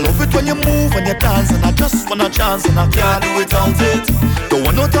 I love it when you move and you dance, and I just want a chance and I can't do without it. Don't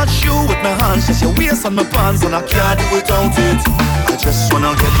want to touch you with my hands, just your waist and my pants, and I can't do without it. I just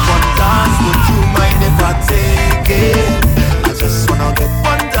wanna get one dance, would you mind if I take it? I just wanna get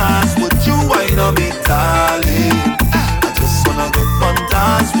one dance, would you whine on me, darling? I just wanna get one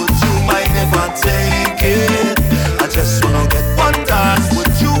dance, would you mind if I take it? I just wanna get one dance,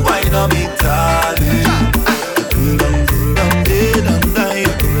 would you whine on me, darling?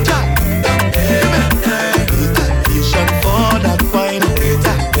 For that wine,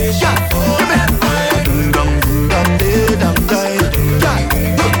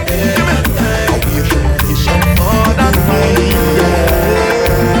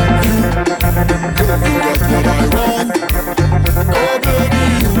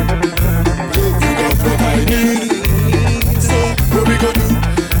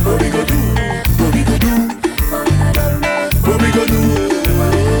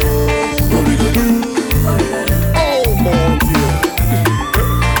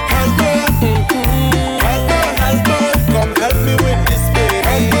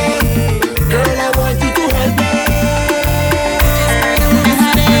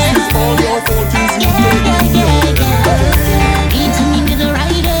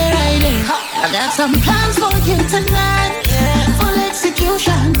 some plans for you tonight, full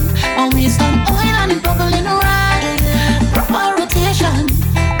execution. Always some oil and it bubbling right. Proper rotation.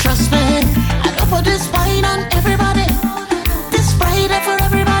 Trust me, I go for this wine on everybody. This Friday for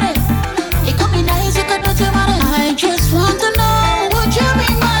everybody. It could be nice, it could not your money. I just want to know, would you be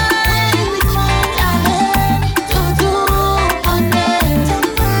mine? Darling, to do one day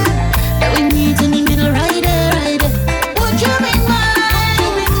that we meet in the middle right there, right there. Would you be mine?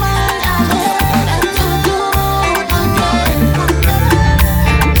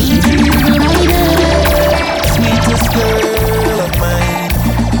 Right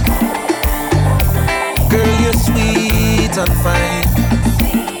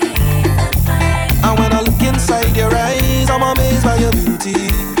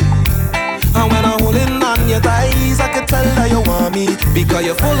because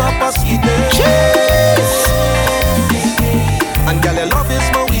you're full of sweetness. Cheers. And girl, your love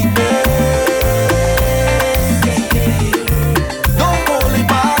is my weakness. Don't hold it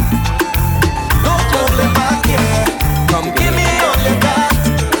back. Don't hold it back, yeah. Come give me all you got.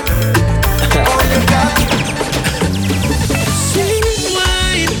 All you got. Sweet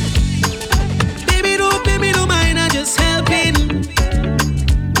wine. Baby, don't mind, I'm just helping.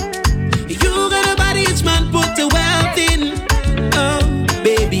 You got a body, it's man, put the wealth in. Oh,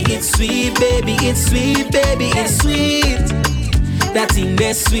 baby, it's sweet, baby, it's sweet, baby, it's sweet. That thing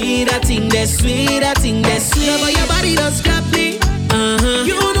that's sweet, that thing that's sweet, that thing that's sweet. Love how your body does grab me.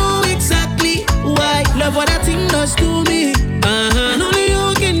 You know exactly why. Love what that thing does to me. And only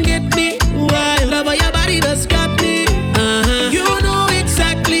you can get me. Why? Love how your body does grab me. You know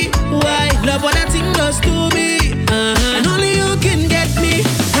exactly why. Love what that thing does to me. And only you can get me.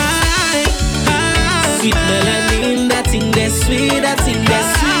 High, high. Sweet melanin, that thing that's sweet, that thing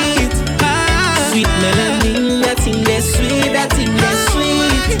that's sweet. Sweet melanin, that thing that's sweet, that thing that's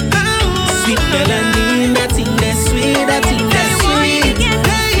sweet. Sweet melanin, that thing that's sweet, that thing that's sweet.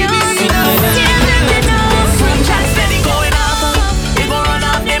 Sweet melanin, steady going up, it gon' run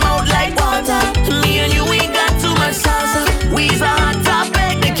off them out like water. Me and you ain't got too much salsa. We's a hot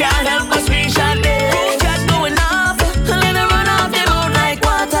topic, they can't help but screenshot it. Just going off, let it run off them out like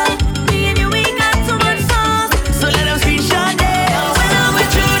water. Me and you ain't got too much sauce, so let them screenshot it. When I'm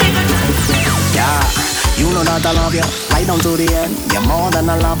with you, they can. Yeah, you know that I love you, right down to the end. You're more than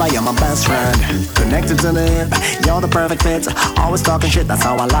a lover, you're my best friend. Connected to the hip, you're the perfect fit. Always talking shit, that's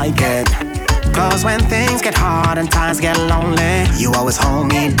how I like it. Cause when things get hard and times get lonely, you always hold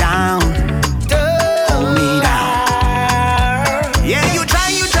me down. Hold me down. Yeah, you try.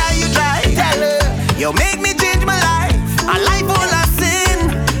 You make me change my life. A life full of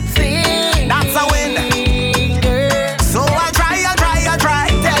sin. That's a win. So I'll try.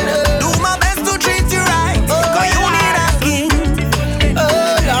 Do my best to treat you right. Cause you need a king. Oh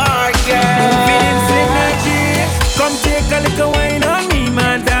Lord, girl. Moving in synergy. Come take a little wine on me,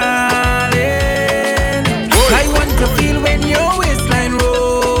 my darling. I want to feel when your waistline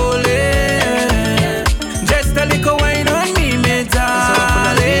rolling. Just a little wine on me, my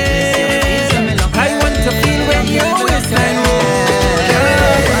darling. I want to feel when your waistline rolling.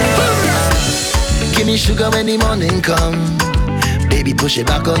 Give me sugar when the morning come. Baby, push it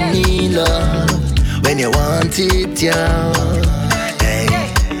back on me, love. When you want it, yeah. Hey,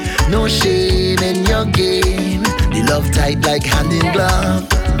 no shame in your game. The love tight like hand in glove.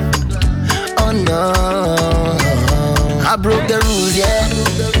 Oh no, I broke the rules, yeah.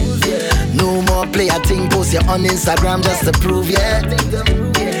 No more play a thing, post you on Instagram just to prove, yeah.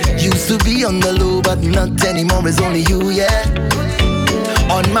 Used to be on the low, but not anymore, it's only you, yeah.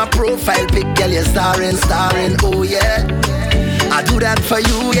 On my profile pic, girl, you're starring, oh yeah. I do that for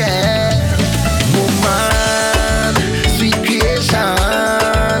you, yeah. Woman, sweet creation.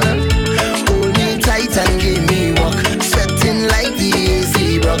 Hold me tight and give me walk. Sweating like the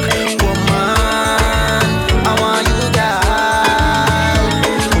AC rock. Woman, I want you down.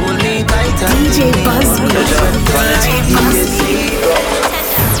 Hold me tight and DJ Buzzby.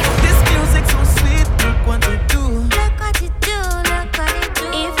 This music's so sweet, look what you do.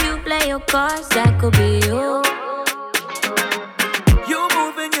 If you play your cards, that could be you. You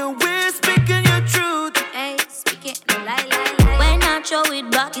moving your waist, speaking your truth. Hey, speaking lie. When I throw it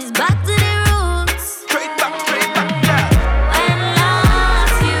back, it's back to the roots. Straight back, yeah. When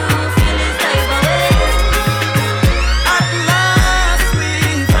last you feel this type of way. At last we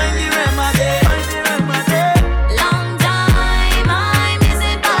find the remedy. Long time I miss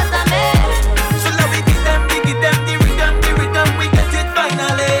it past a me. So now we give them the rhythm, we get it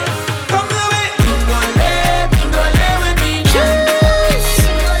finally. Come the way. Dingole with me now.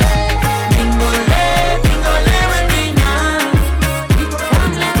 Dingole with me now.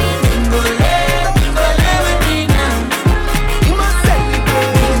 Don't let me Dingole with me now. You must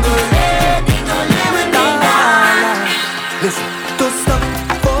celebrate. Dingole with me now. Listen, don't stop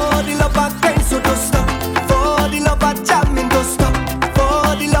for the love of dance, so don't stop for the love of jamming, don't stop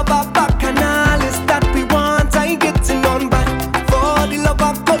for the love of bacchanals that we want. I ain't getting on by for the love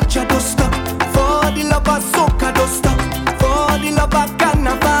of culture, don't stop for the love of soca, don't stop for the love of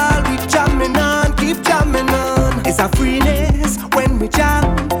carnival. We jamming on, keep jamming on. It's a freeness when we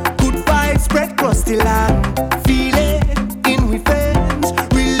jam. Good vibes spread across the land. Feel it in we veins,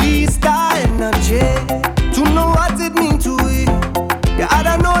 release the energy. To know what it means to it. Yeah, I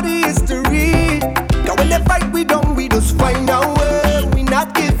don't know the history. Cause when they fight we don't, we just find our way. We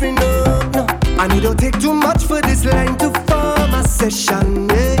not giving up, no. And it don't take too much for this line to form a session,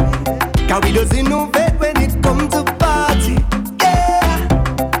 yeah. Cause we just innovate when it comes to party, yeah.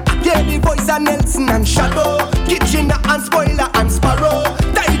 Peter Nelson and Shadow, Kitchener and Spoiler and Sparrow.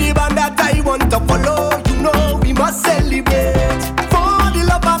 Tidy band that I want to follow. You know we must celebrate. For the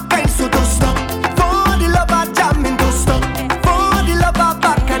love of kind, so don't stop. For the love of jamming, don't stop. For the love of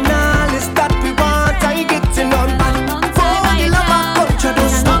bacchanal, is that we want, I get to know. For the love of culture,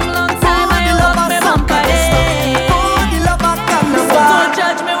 don't stop. For the love of samba, don't stop. For the love of carnival. So don't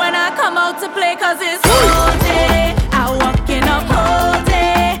judge me when I come out to play, cause it's all day. I walking up all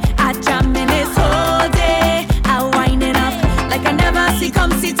day. I jamming this whole day. I winding up like I never see.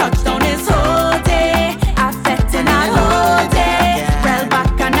 Come see touchdown this whole day. I fetting all whole day. Rel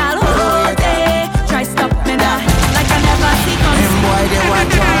back and all whole day. Try stop me now like I never see. Come see. Them boy they want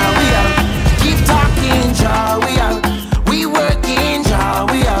draw we out. Keep talking draw we out. We working draw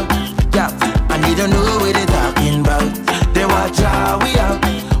we out. Yeah, and they don't know what they talking about. They want draw we out.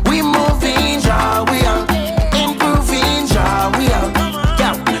 We moving draw we out. Improving draw we out.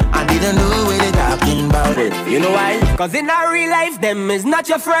 Yeah, and they don't know what they talking about. You know why? Cause in our real life, them is not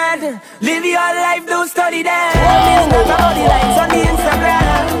your friend. Live your life, don't study them. It's not about the likes on the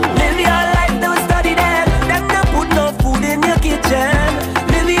Instagram. Live your life, don't study them. Them don't put no food in your kitchen.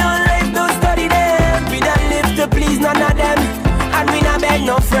 Live your life, don't study them. We don't live to please none of them. And we not beg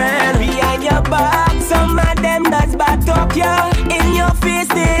no friend. Behind your back, some of them that's bad talk you. In your face,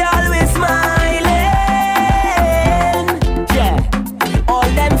 they always smiling. Yeah, all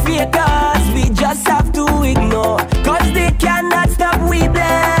them fakers, we just have to ignore. Cause they cannot stop we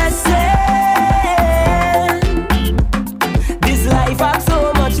blessing. This life has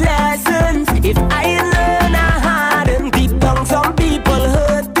so much lessons. If I learn I hadn't, deep down some people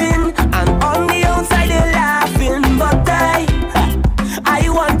hurting, and on the outside they're laughing. But I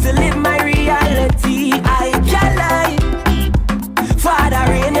want to live my reality. I can't lie. Father,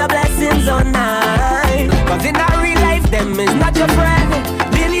 rain your blessings on high. Cause in our real life, them is not your friend.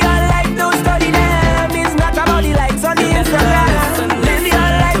 Live your life, don't study them. It's not about the likes on the Instagram. Live your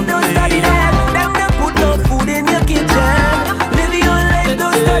life, don't study them. Them don't put no food in your kitchen. Live your life,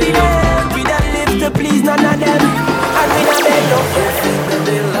 don't study them. We don't live to please none of them. And we don't make no friends. That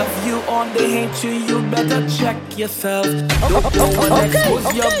they love you or they hate you, you better check yourself. Don't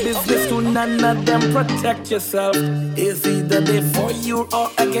expose your business to none of them, protect yourself. Is either they for you or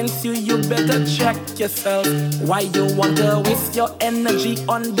against you, you better check yourself. Why you want to waste your energy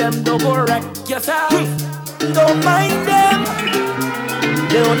on them, don't go wreck yourself. Don't mind them.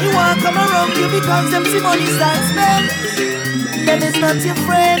 They only want to come around you because them see money start spend. Then it's not your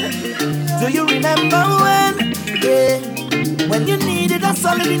friend. Do you remember when? Yeah. When you needed a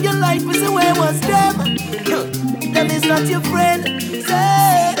solid in your life, is the way was them. Them is not your friend.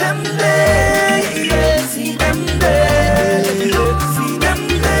 Say them there, yeah. See them there, see them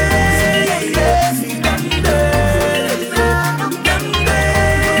there, yeah. See them there, them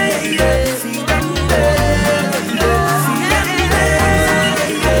there, yeah. See them there, see them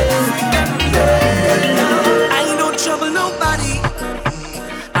there. I don't trouble nobody.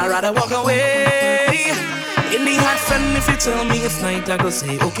 I'd rather walk away. In the hot sun, if you tell me it's night, I go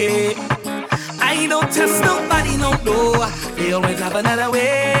say okay. I don't test nobody, no. They always have another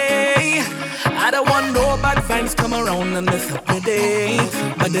way. I don't want no bad vibes come around and mess up my day,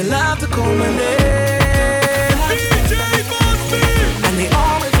 but they love to call my name. DJ Buzz B. And they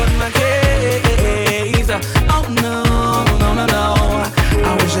always run my case. Oh no.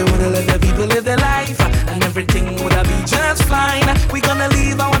 I wish I would've let the people live their life, and everything would've been just fine. We gonna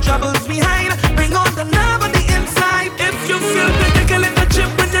leave our troubles behind. Bring on the love on the inside. If you feel the tickle in the chip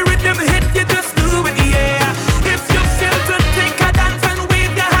when the rhythm hit, you just do it, yeah. If you feel to take a dance and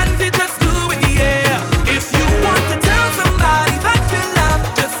wave your hands, you just do it, yeah. If you want to tell somebody that you love,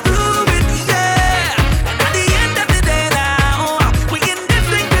 just do it, yeah. And at the end of the day now, we in this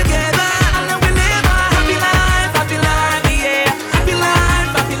thing together, and then we live a happy life, yeah. Happy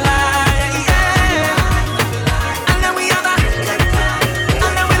life, yeah. And then we have a,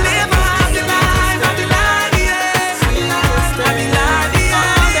 and then we live a happy life, yeah. Happy life, yeah.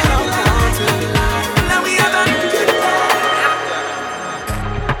 And then we have a.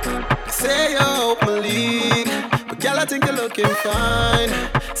 Say you hope my league, but girl I think you're looking fine.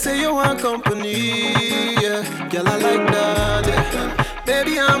 Say you want company, yeah. Girl I like that, yeah.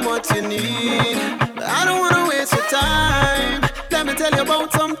 Baby I'm what you need, but I don't wanna waste your time. Let me tell you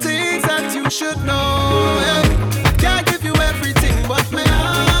about some things that you should know, yeah. I can't give you everything, but my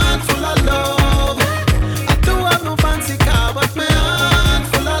heart full of love. I don't have no fancy car, but my heart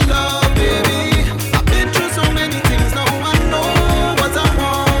full of love, baby. I've been through so many things, now I know what I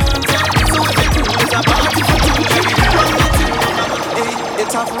want, yeah. So what they do is a party for two, baby. Hey,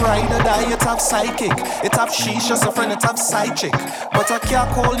 it's a have ride or die, it have psychic. It have sheesh, just a friend, it have side chick. But I can't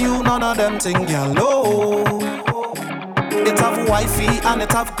call you none of them thing, girl, no. It have wifey and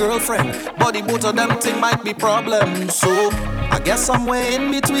it have girlfriend, but the both of them thing might be problems. So I guess somewhere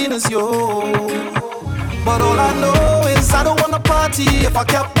in between is you. But all I know is I don't wanna party if I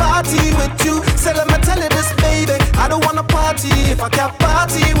can't party with you. Say let me tell you this, baby, I don't wanna party if I can't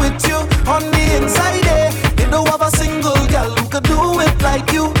party with you. On the inside, you don't have a single girl who could do it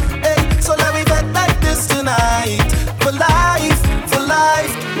like you. Hey, so let me bet like this tonight, for life, for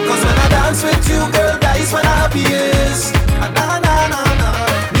life. Cause when I dance with you, girl, that is when I'm happiest. Na na na na.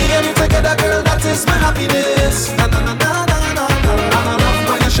 Me and you together, girl, that is my happiness. Na na na na na na. I love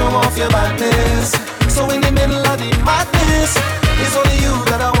when you show off your badness. So in the middle of the madness, it's only you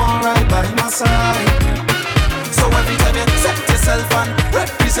that I want right by my side. So every time you set yourself and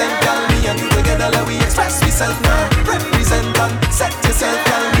represent, girl, me and you together, let we express myself now. Represent and set yourself,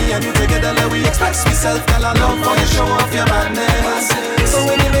 girl, me and you together, let we express myself. Girl, I love how you show off your madness. So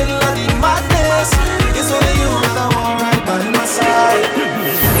in the middle of the madness, it's only you that I want right by my side.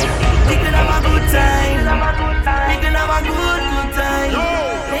 We can have a good time. We can have a good time.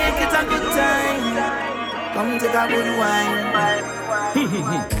 Make it a good time. Come take a good wine.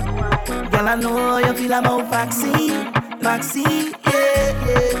 Girl, I know you feel about vaccine,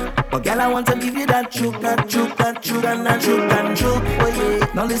 yeah. But girl, I want to give you that choke, and that choke, oh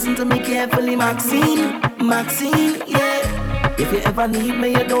yeah. Now listen to me carefully, Maxine, yeah. If you ever need me,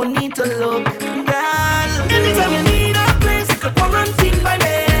 you don't need to look, girl. Anytime you need a place, you can quarantine by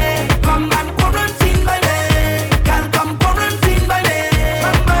me. Come and quarantine by me. Girl, come quarantine by me.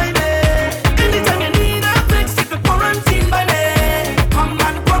 Come by me. Anytime you need a place, you can quarantine by me. Come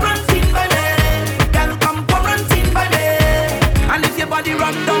and quarantine by me. Girl, come quarantine by me. And if your body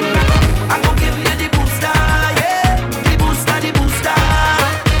run down, I go give you the booster, yeah. The booster.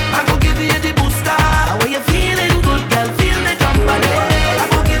 I go give you the booster. And when you're feeling good, girl, feel the company. I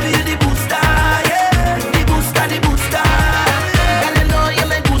go give you the booster, yeah. The booster. Girl, you know you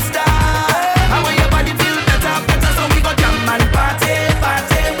make booster. And when your body feel better, so we go jam and party.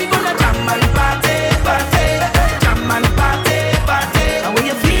 We gonna jam and party. Jam and party. And when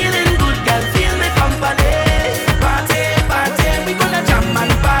you're feeling good, girl, feel the company. Party. We gonna jam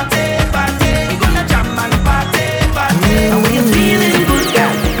and party. We gonna jam and party. And when you're feeling good,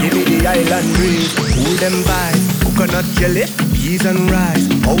 girl. Give me the island breeze, cool them vibes. Coconut jelly, peas and rice.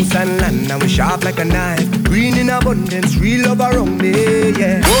 House and land, and we sharp like a knife. Green in abundance, real love around me,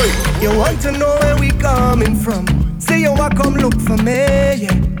 yeah. Boy, you want to know where we coming from? Say you want come look for me,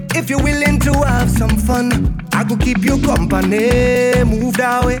 yeah. If you're willing to have some fun, I could keep you company. Move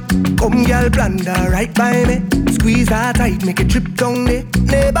that way, come girl, blunder right by me. Squeeze that tight, make it trip down there.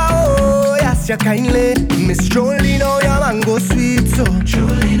 Neighbor, oh, yes, you kindly. Miss Jolene, oh, your mango sweet, so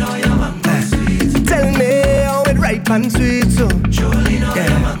Jolene, oh, your mango sweet. Tell me how it ripe and sweet, so Jolene, oh,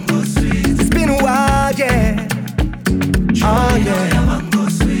 your mango sweet. It's been a while, yeah. Jolene, oh, yeah. Your mango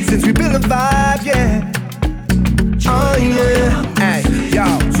sweet. Since we built a vibe, yeah. Oh, yeah. Hey, yo,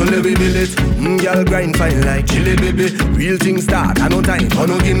 so let me build it. Y'all grind fine like chili, baby. Real things start, I no time for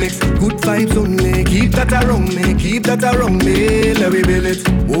no gimmicks. Good vibes only, keep that around me. Let me build it.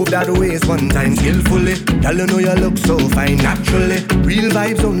 Move that waist one time skillfully. Y'all you know you look so fine naturally. Real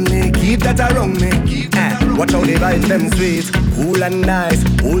vibes only, keep that around me. Watch how the vibes them sweet, cool and nice.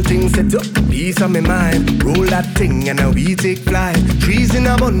 Whole thing set up, peace on my mind. Roll that thing and now we take flight. Trees in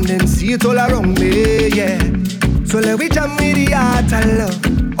abundance, see it all around me, yeah. So let we jam with the heart and love.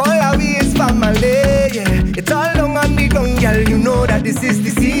 All our we is family, yeah. It's all long on the ground, girl. You know that this is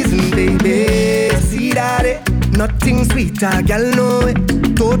the season, baby. See that it? Nothing sweeter, girl, know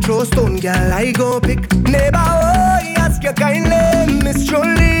it. Don't throw stone, girl, I go pick. Neighbor, oh, he ask you kindly. Miss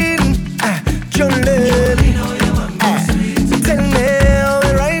Jolene, Jolene. Tell me how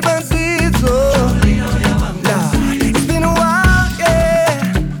it ripe and sweet, so Lord, it's been a while,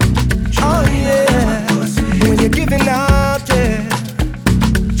 yeah. Oh, yeah. When you're giving out, yeah.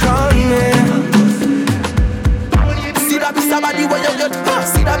 Call me. See that be somebody where you get.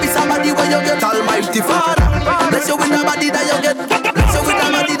 See that be somebody where you get. Almighty Father, bless you with the body that you get. Bless you with the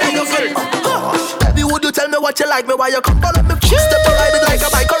body that you get. Baby, would you tell me what you like me? Why you come follow me? Step to ride it like a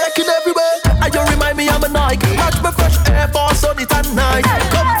bike, correcting everywhere. And you remind me I'm a Nike. Match me fresh Air Force on it at night.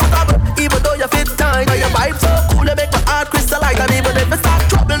 Comfortable, even though you fit tight. And your vibe so cool, you make my heart crystalline. And even if I start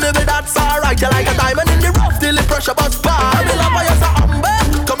troubling me, that's alright. You like a diamond in the rough, till the pressure bust by. I love how you're so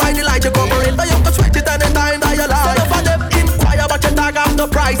humble. Come on, you like you cover it, but you can switch it anytime that you like. Some of them inquire, but you tag off the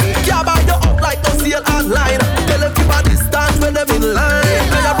price. Can't buy you up like no sale online. Tell them keep a distance when them in line.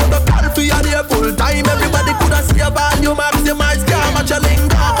 Now you put the call for you there full time. Everybody could have see your value, maximize, can't match your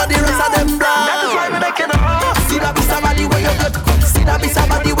link.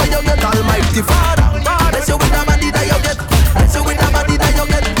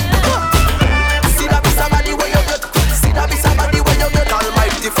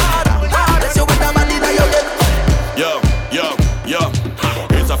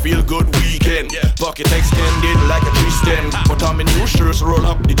 shirts, roll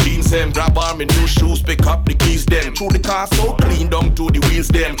up the jeans them. Grab on me new shoes, pick up the keys them. Through the car so clean, down to the wheels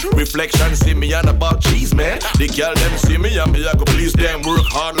them. Reflection see me and about cheese man. The girl them see me and me I go please them. Work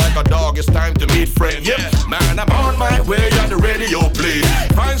hard like a dog, it's time to meet friends. Yeah, man, I'm on my way on the radio play.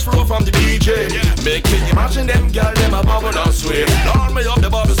 Fines flow from the DJ. Make me imagine them girl them a bubble and sway. Down me up the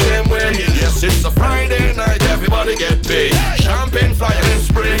bubble same way. Yes, it's a Friday night, everybody get paid. Champagne flying and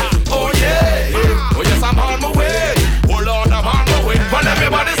spray. Oh yeah, oh yes, I'm on my way. Hold on, I'm on my way. But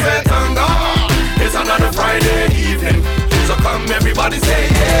everybody say tango. It's another Friday evening. So come everybody say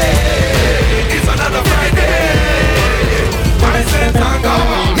yeah. It's another Friday. I say tango.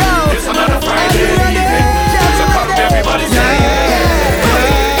 It's another Friday evening. So come everybody say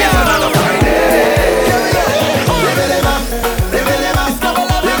yeah. It's another Friday.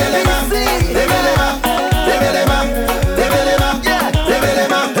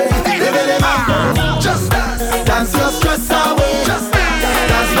 Just dance your stress away. Just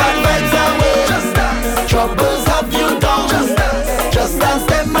dance bad vibes away. Troubles have you down. Just dance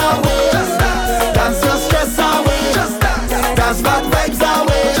them away. Dance your stress away. Dance bad vibes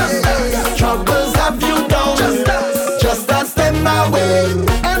away. Troubles have you down. Just dance them away.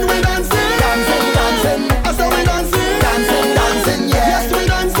 And we dancing, dancing, dancing. I saw we dancing, dancing, dancing. Yes, we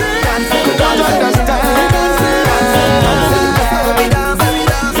dancing, dancing, dancing. Understand?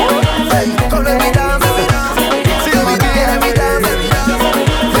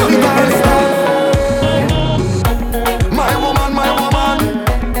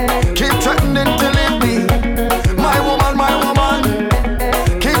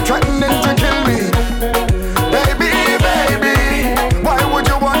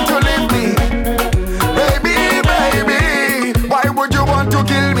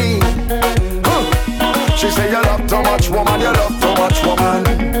 Woman, you love too much, woman.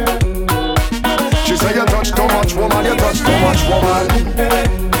 She say you touch too much, woman. You touch too much, woman.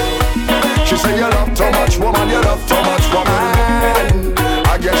 She say you love too much, woman. You love too much, woman.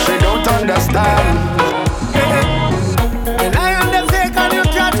 I guess she don't understand. And I am the fake and you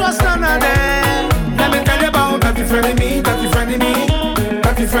can't trust none of them. Let me tell you about that you friend me, that you friend me,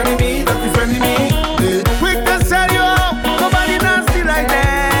 that you friend me, that you friend me. Quick to sell you out, nobody nasty like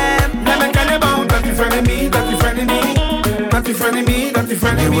them. Let me tell you about that you friend me, that you friend me. That you friend me.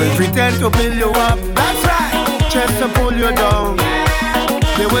 They will pretend to build you up. That's right. Just to pull you down.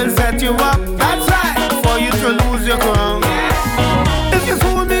 They will set you up. That's right. For you to lose your crown. If you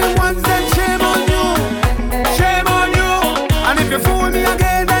fool me once, then shame on you. Shame on you. And if you fool me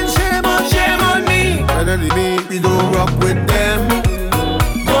again, then shame on me. Better than me, we don't rock with them.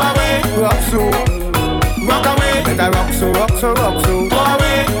 Go away, rock so. Rock away. Better rock so, rock so, rock so. Go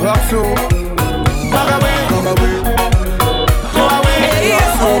away, rock so. Rock away, rock away.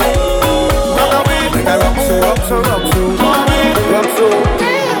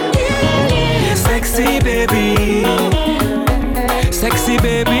 Sexy baby, sexy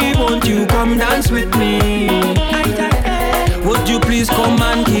baby, won't you come dance with me? Would you please come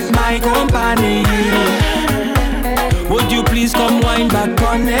and keep my company? Would you please come wind back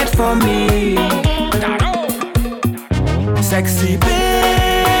on it for me? Sexy baby,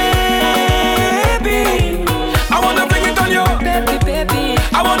 I wanna bring it on you. Baby, baby,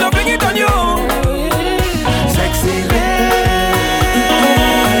 I wanna bring it on you. Sexy baby,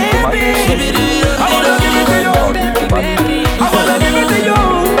 I wanna give it to you. Baby, baby, I wanna give it to you.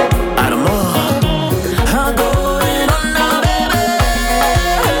 I don't know. I'm going on now, baby.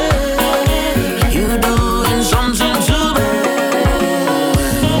 You doing something to me.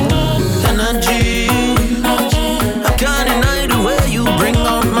 Energy, I can't deny the way you bring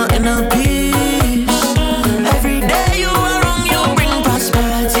out my inner peace. Every day you are wrong, you bring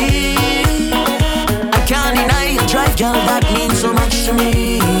prosperity. I can't deny your drive, girl, that means so much to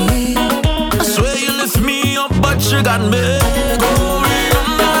me. I swear you lift me up, but you got me going on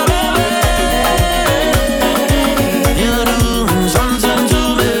now, baby. You're doing something to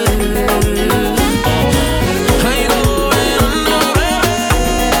me. I'm going on now, baby.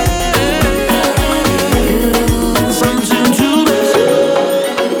 You're doing something to me.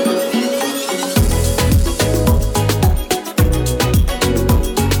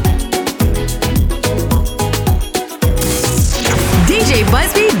 DJ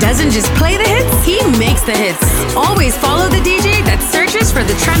Busby doesn't just play the hits, he makes the hits. Always follow the DJ that searches for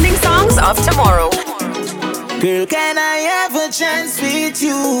the trending songs of tomorrow. Girl, can I have a chance with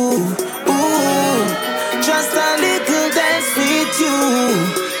you? Ooh, just a little dance with you.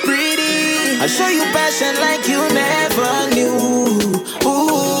 Pretty, I'll show you passion like you never knew.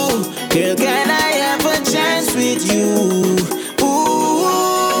 Ooh, girl, can I have a chance with you?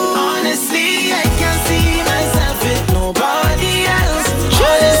 Ooh, honestly, I can't see myself with nobody else.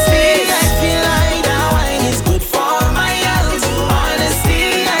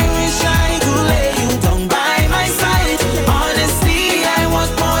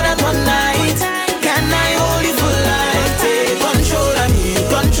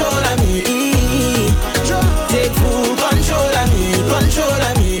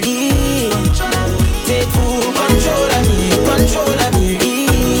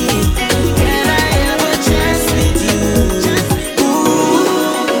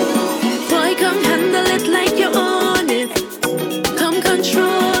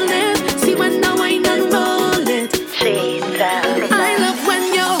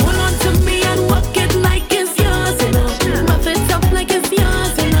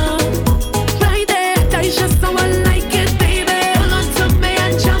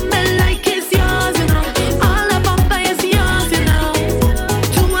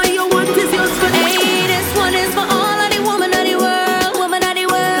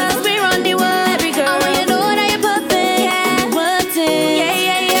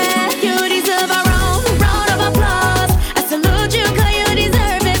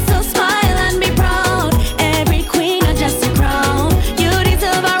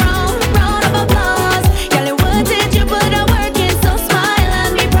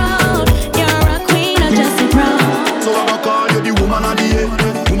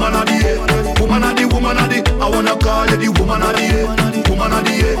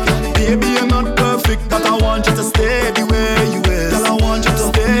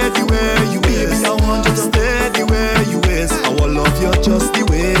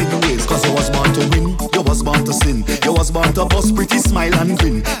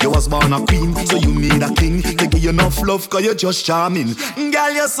 and a queen, so you need a king to give you enough love, cause you're just charming.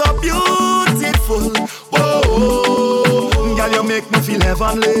 Girl, you're so beautiful. Whoa, girl, you make me feel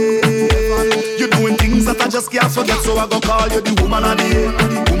heavenly. You're doing things that I just can't forget, so I go call you the woman of the year.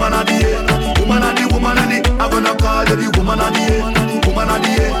 Woman of the year, woman of the woman of the. I'm gonna call you the woman of the year. Woman of the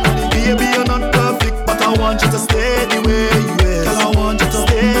year. Baby, you're not perfect, but I want you to stay the way you is. Girl, I want you to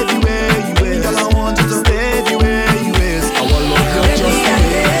stay the way you is. Girl, I want you to stay the way you is. I will love you just the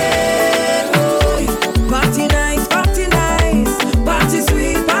way. Party nice, party nice. Party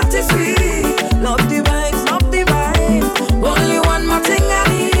sweet, party sweet. Love the vibes, love the vibes. Only one more thing I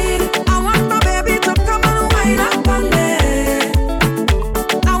need. I want my baby to come and wind up on me.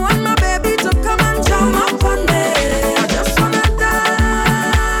 I want my baby to come and jump up on me. I just wanna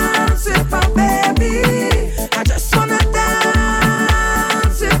dance with my baby. I just wanna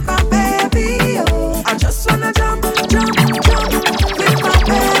dance with my baby. Oh, I just wanna jump, jump, jump with my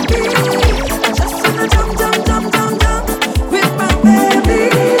baby. I just wanna jump, jump, jump, jump, jump with my baby.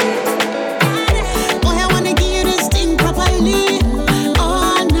 Boy, I wanna give you this thing properly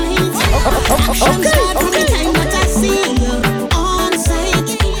all night. Action start from the time that I see you on sight,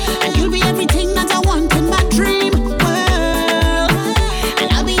 and you'll be everything that I want in my dream world, and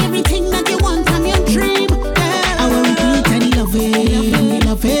I'll be everything that you want from your dream girl. I will repeat and love it,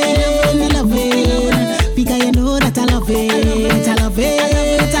 love it, love it, because you know that I love it, I love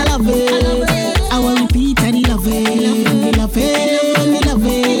it, I love it. I will repeat and love it, love it, love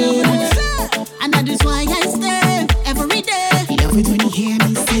it, and that is why I stay every day. Love it when you hear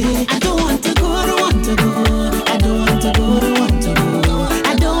me say, I don't want to go, don't want to go, I don't want to go, don't want to go,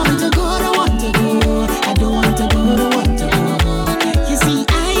 I don't want to go, don't want to go, I don't want to go, don't want to go. You see,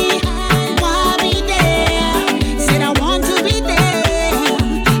 I wanna be there, said I want to be there,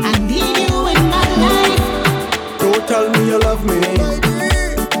 I need you in my life. Don't tell me you love me.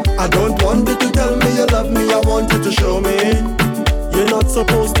 I don't want you to tell me you love me. I want you to show me. You're not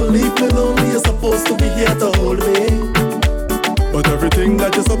supposed to leave me lonely. You're supposed to be here to hold me. But everything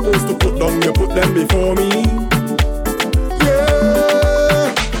that you're supposed to put down, you put them before me. Yeah.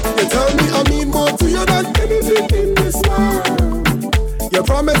 You tell me I mean more to you than anything in this world. You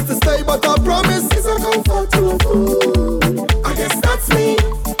promise to stay, but I promise is a comfort to a fool. I guess that's me.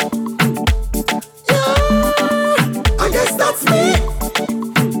 Yeah. I guess that's me.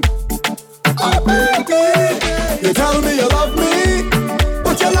 Oh baby, you tell me you love me,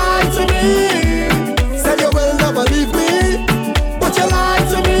 but you lied to me. Said you will never leave me, but you lied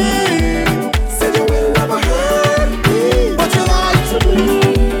to me. Said you will never hurt me, but you lied to me.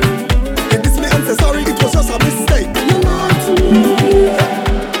 You diss me and say sorry, it was just a mistake. You lied to me.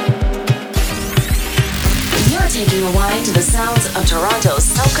 You're taking a wind to the sounds of Toronto's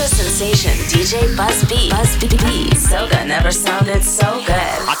soca sensation, DJ Buzz B. Buzz B. Soca never sounded so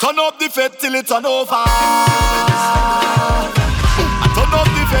good. I turn up the fed till it's on over. I turn up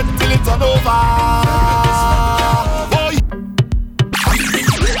the fed till it's on over. Boy.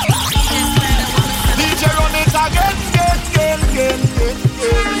 DJ run it again.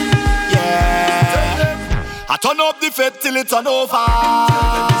 Yeah. I turn up the fed till it's on over.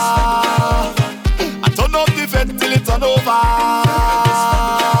 I turn up the fed till it's on over.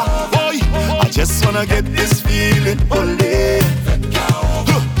 Boy, I just wanna get this feeling all day.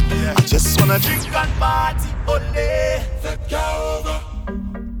 I just wanna drink and party all day.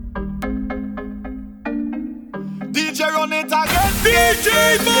 DJ run it again.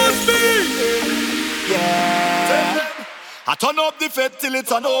 DJ Buzz B. Yeah. I turn up the fed till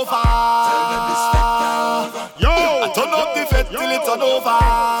it's on over. Yo. I turn up the fed till it's on over.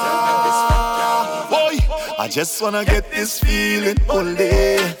 Boy, I just wanna get this feeling all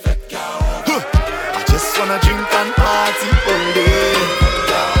day. I just wanna drink and party all day.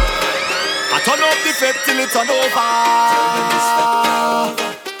 I turn up the fed till it's on over.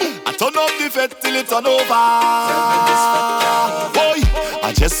 I turn up the fed till it's on over. Boy,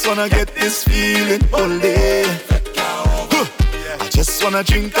 I just wanna get this feeling all day. I just wanna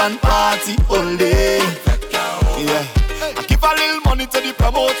drink and party all day. Yeah, I give a little money to the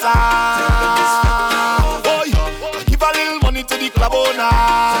promoter. Boy, I give a little money to the club owner.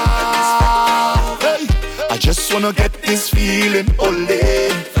 Hey, I just wanna get this feeling all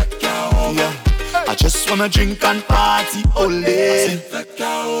day. Yeah, I just wanna drink and party all day.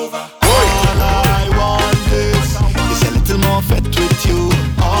 All I want is a little more fed with you.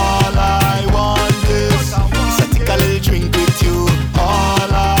 All I want is a take a little drink with you.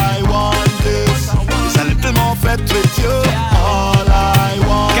 All I want is a little more fed with you. All I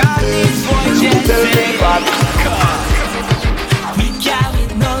want is tell me what. We can't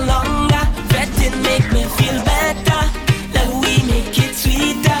wait no longer. Vetting make me feel better. Then we make it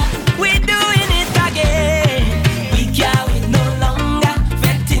sweeter. We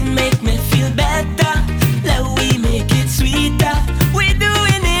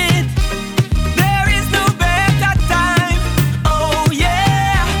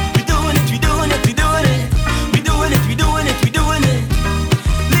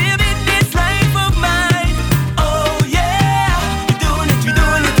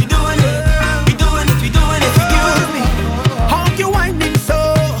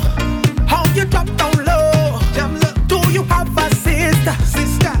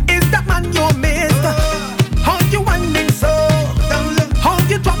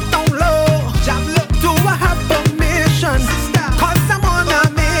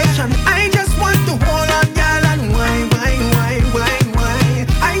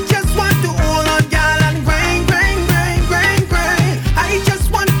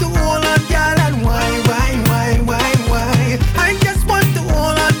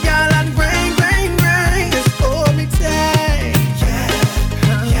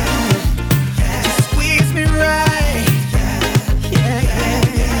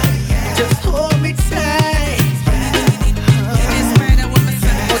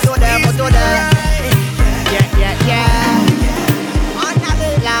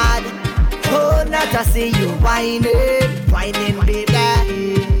see you whining, baby.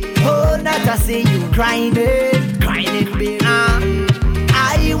 Oh, not to see you grinding, baby.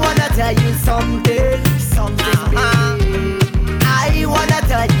 I wanna tell you something, I wanna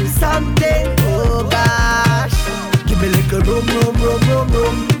tell you something, oh gosh. Give me a little boom, boom, boom, boom,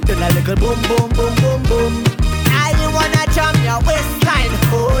 boom. Then a little boom, boom, boom, boom, boom. I wanna jam your waistline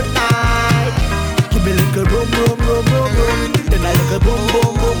all night. Give me a little boom, boom, boom, boom, boom. Then a little boom,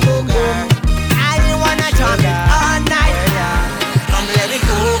 boom, boom, boom, boom. I wanna jam it all night. Come let me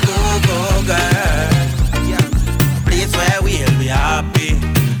go, girl. A place where we'll be happy.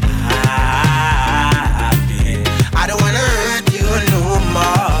 I don't wanna hurt you no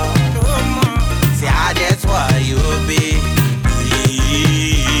more. See, I just want you to be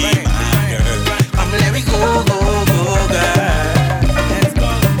my girl. Come let me go, girl.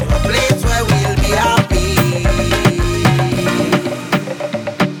 A place where we'll be happy.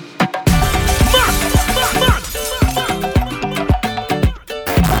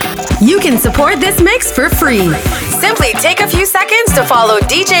 You can support this mix for free. Simply take a few seconds to follow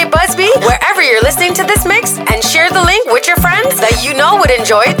DJ Busby wherever you're listening to this mix and share the link with your friends that you know would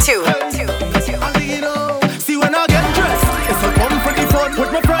enjoy it too. See when I get dressed, it's a fun for the fun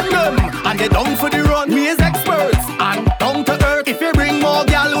with my friend them, and they down for the run. We is experts and down to earth. If you bring more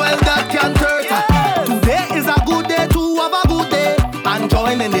gal, well that can hurt. Today is a good day to have a good day and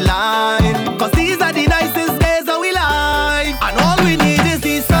join in the line, 'cause these are the nicest days that we like, and all we need is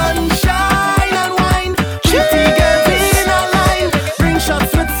the sunshine and wine. Pretty girls in a line, bring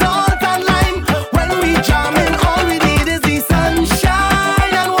shots with salt and lime. When we jamming, all we need is the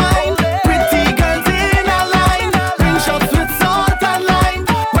sunshine and wine. Pretty girls in a line, bring shots with salt and lime.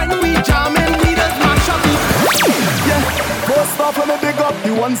 When we jamming, we just mash up. Yeah, first off, let me big up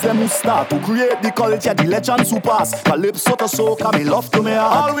the ones them who start to create the culture, the legends who pass. Calypso to soca, me love to me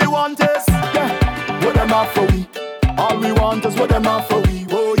heart. All we want is, yeah, what them are for we. All we want is what them are for we.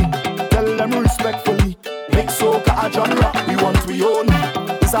 Oh, yeah. Tell them respectfully. Make soca a genre, we want we own.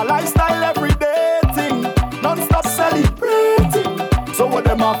 It's a lifestyle everyday thing, non-stop celebrating. So what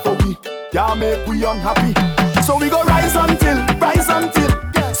them are for we, yeah, make we unhappy. So we go rise until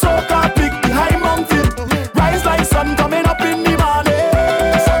soca pick the high mountain. Rise like sun coming up in the morning.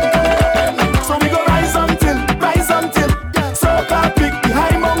 So we go rise until soca pick the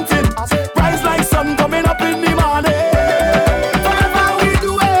high mountain. Rise like sun coming up in the morning. Forever we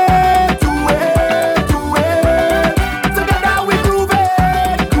do it. Together we groove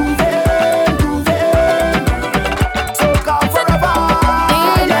it. Soca forever.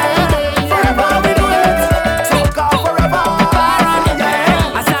 Forever we do it. Soca forever. Yeah.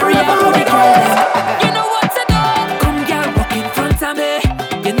 Forever we do it.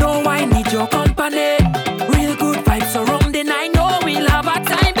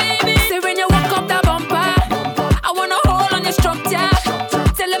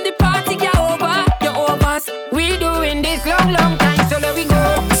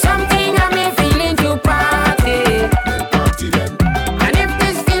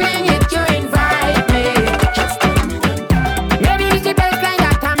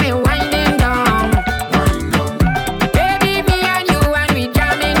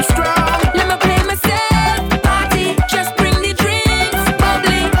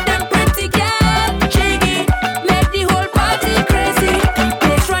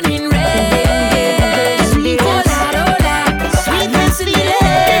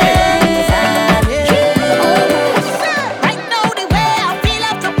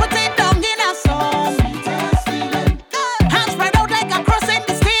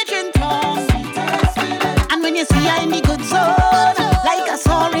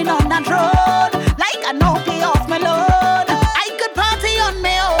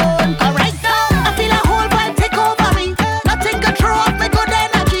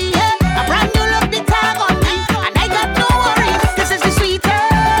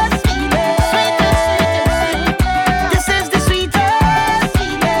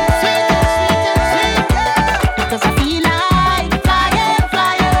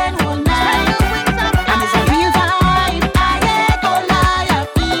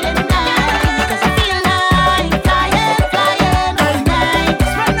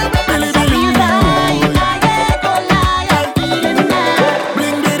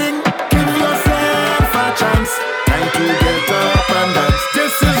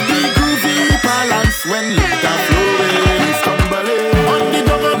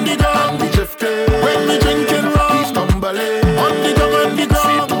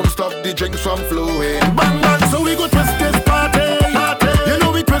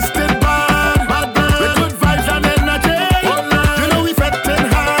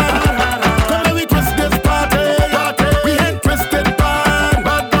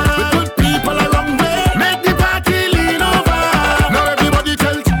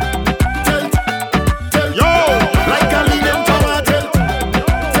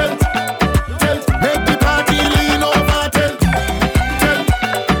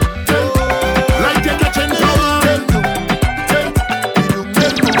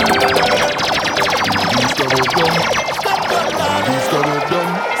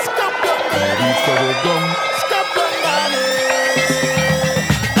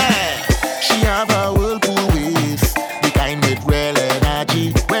 She have a whirlpool waist, the kind with real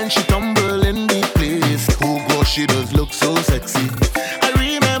energy. When she tumble in the place, oh gosh, she does look so sexy. I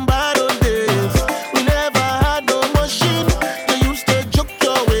remember those days, we never had no machine. You used to juke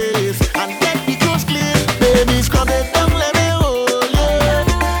your waist and get the clothes clean. Baby, scrub it down, let me hold you.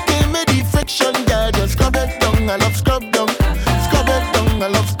 Give me the friction, girl, just scrub it down. I love scrub down, scrub it down. I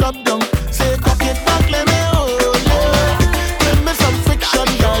love scrub down. Say cock it back, let me hold you. Give me some friction,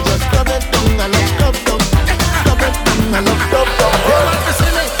 girl, just scrub it down. I love scrub down, scrub it down. I love scrub down. They want to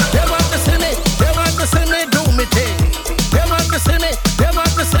see me, they want to see me, they want to see me do me thing. They want to see me, they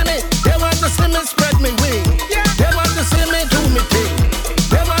want to see me, they want to see me spread me wing. They want to see me do me thing.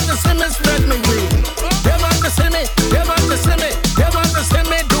 They want to see me spread me wing. They want to see me, they want to see me, they want to see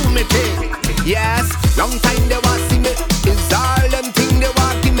me do me thing. Yes, long time they want see me. It's all them thing they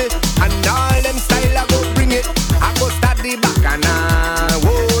want give me, and all them style I go bring it. I go start the back and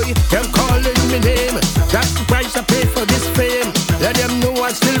Whoa, them calling me name. That's the price I pay for this fame. Let them know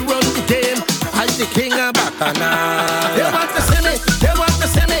I still run the game. I'm the king of Bacchanal. They want to see me, they want to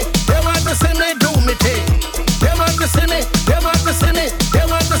see me, they want to see me do me thing. They want to see me, they want to see me, they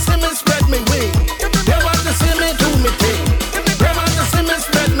want to see me spread me wing. They want to see me do me thing. They want to see me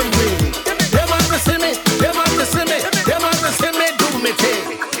spread me wing. They want to see me, they want to see me, they want to see me do me thing.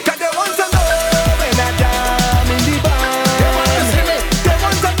 'Cause they want to know when I jam in the band. They want to see me, They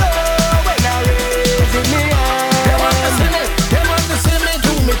want to know when I raise in the hand. they want to see me, they want to see me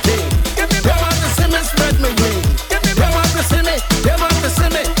do me thing. They want to see me spread me wing. They want to see me, they want to see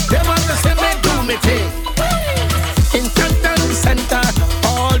me, they want to see me do me thing. In Canton Center,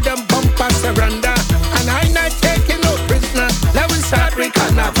 all them bumpers surrender, and I not taking no prisoner. Let we start with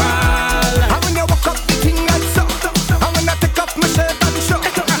carnival. And when you walk up the thing and so, and when I take off my shirt and show,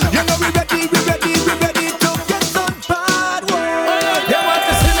 you know we ready to get some bad work. They want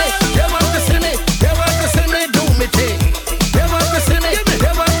to see me, they want to see me, they want to see me do me thing. They want to see me,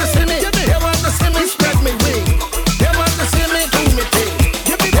 they want to see me, they want to see me spread me wing. They want to see me do me thing.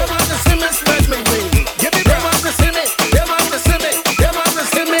 They want to see me spread me wing. They want to see me, they want to see me, they want to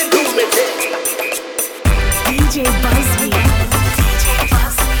see me do me thing. DJ Buzzby.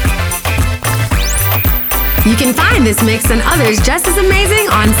 You can find this mix and others just as amazing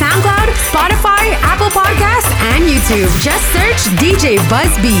on SoundCloud, Spotify, Apple Podcasts, and YouTube. Just search DJ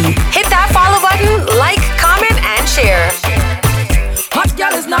Buzzby. Hit that follow button, like, comment, and share. Hot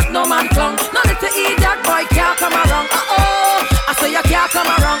girl is not no man tongue. No need to eat that boy can't come around. I say you can't come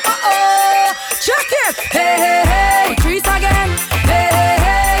around. Check it. Hey, hey, hey. Trees again. Hey, hey,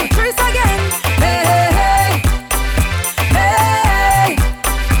 hey. Trees again. Hey, hey, hey.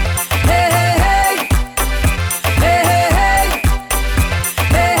 Hey, hey, hey. Hey, hey, hey.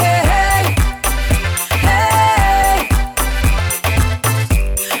 Hey, hey, hey. Hey.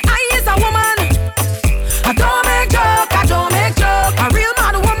 I is a woman. I don't make joke. I don't make joke. A real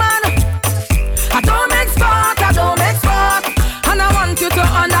man woman. I don't make sport. I don't make sport. And I want you to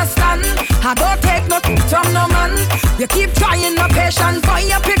understand. I don't take no from no man. You keep trying, no patience, boy,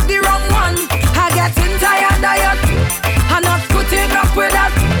 you pick the wrong one. I getting tired of you. I'm not putting up with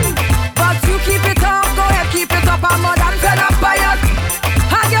that. But you keep it up, go ahead, keep it up. I'm more than fed up by it.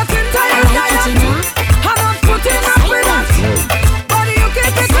 I getting tired of you. I'm not putting up with that. But you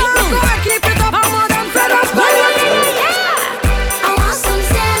keep it up, go ahead, keep it up. I'm more than fed up by it. I want some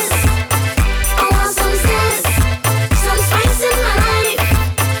zest. I want some zest. Some spice in my life.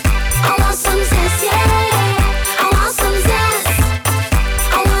 I want some zest, yeah. I want some zest.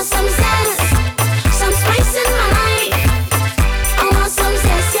 I want some zest. Some spice in my life. I want some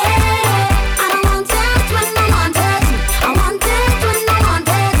zest, yeah. I don't want it when I want it. I want it when I want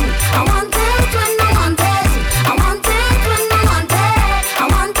it. I want it when I want it. I want it when I want it. I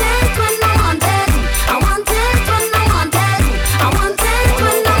want it when I want it. I want it when I want it. I want it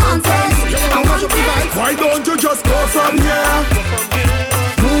when I want it. I want it. Why don't you just go from here?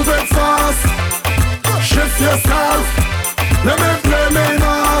 Move it fast. Shift yourself. Let me play me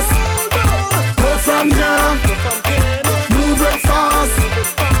mass. Go from here. Move it fast.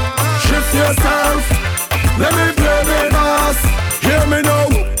 Shift yourself. Let me play me mass. Hear me now.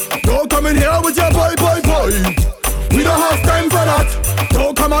 Don't come in here with your boy. We don't have time for that.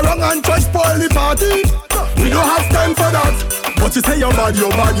 Don't come around and try spoil the party. We don't have time for that. But you say you're bad.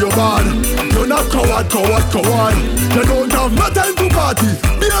 You're not coward. You don't have no time to party.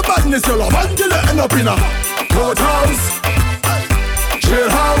 Be a badness you love until you end up in a courthouse,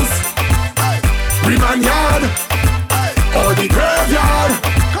 jailhouse, remand yard, or the graveyard.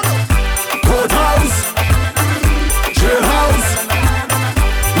 Courthouse, jailhouse,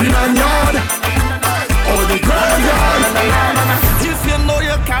 remand yard.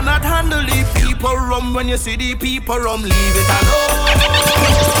 rum when you see the people rum, leave it alone.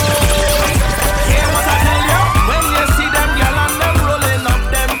 Hear what I tell you? When you see them gyal and them rolling up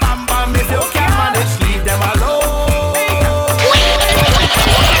them bam bam, if you can't manage, leave them alone.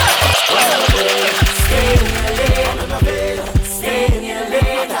 Stay in your lane, stay in your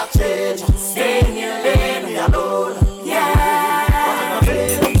lane, that's it. Stay in your lane, me alone. Yeah.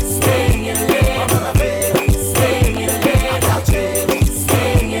 Stay in your lane, stay in your lane, that's it.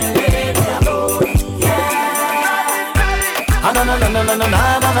 Stay in your lane, me alone. Yeah. Na na na na na na na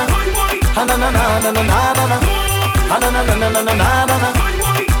na. Na na na na na na na na. Na na na na na na na na.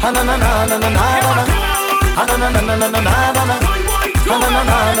 Na na na na na na na. Na na na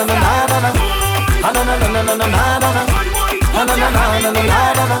na na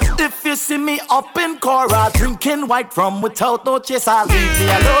na na. If you see me up in Cora drinking white rum without no chaser, leave me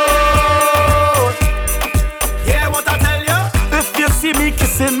alone. Hear what I tell you? If you see me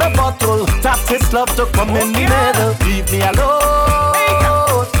kissing my bottle, that is love to come in the middle, leave me alone.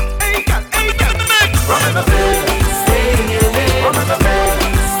 Rum in my bed, stay in your lane. Rum in my bed,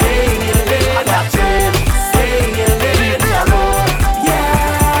 stay in your lane. I got chill, stay in your lane, leave me alone.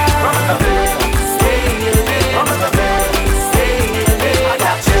 Yeah. Rum in my bed, stay in your lane. Rum in my bed, stay in your lane. I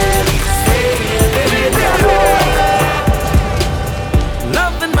got chill, stay in your lane, leave me alone.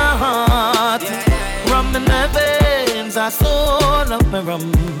 Love in my heart, rum in my veins. I so love my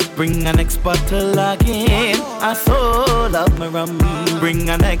rum. Bring an next bottle again. I so love my rum. Bring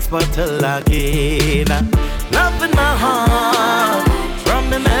an next bottle again. Love in my heart,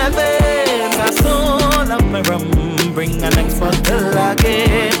 rum in my veins. I so love my rum. Bring an next bottle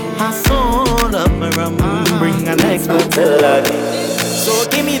again. I so love my rum. Bring an next bottle again. So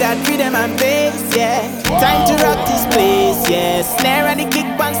give me that rhythm and bass, yeah. Time to rock this place, yeah. Snare and the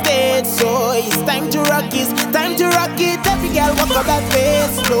kick on stage, so it's time to rock it. Time to rock it. Every girl walk up that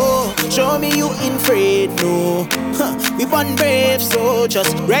bass slow. Show me you in afraid, no. We born brave, so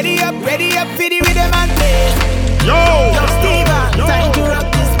just ready up for the rhythm and bass. Yo, Steven, time to rock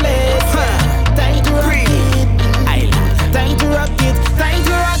this place. Time to rock it. Time to rock it. Time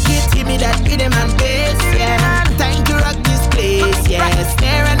to rock it. Give me that rhythm and bass, yeah. Time to rock this place, yeah.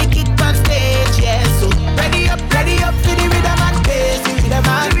 Snare and the kick on stage, yeah. So ready up for the rhythm and bass, the rhythm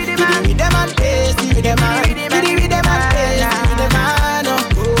and bass, the rhythm and bass, the rhythm and bass, the rhythm and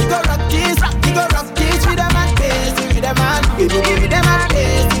we go rock this rhythm and bass, the rhythm and the rhythm and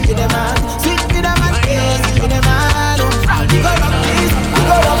bass, the rhythm and sweet rhythm and bass, the rhythm and we go rock this, we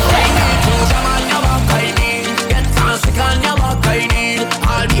go rock this. Get dancing on your back, I need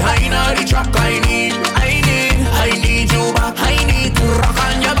all behind all the track, I need you back, I need to rock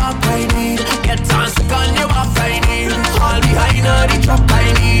on your back, I need get dancing on your back, I need all behind all the track, I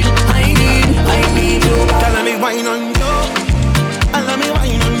need you back. Let me wine on you, and let me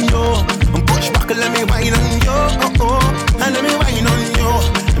wine on you, and push back and let me wine on you, and let me wine on you,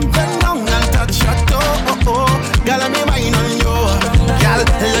 and bend down and touch your toe, girl, let me wine on you, girl,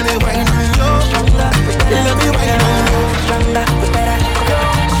 let me wine on you, let me wine on you.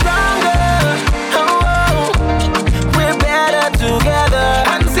 Together,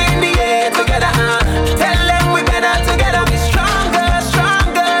 hands in the air together, tell them we better together, we stronger.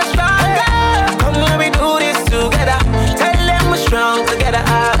 Come let me do this together, tell them we're strong together,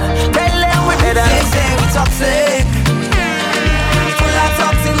 tell them we better. They say we toxic, full of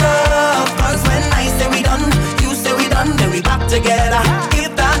toxic love, cause when I say we done, you say we done, then we back together,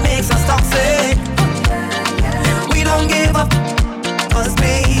 if that makes us toxic, we don't give up, cause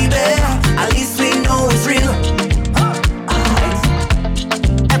baby, at least we know it's real.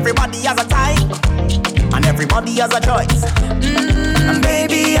 Everybody has a type, and everybody has a choice. And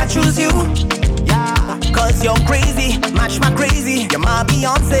baby, I choose you, yeah, cause you're crazy, match my crazy. You're my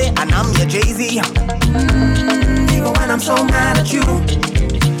Beyonce, and I'm your Jay-Z. Even when I'm so mad at you,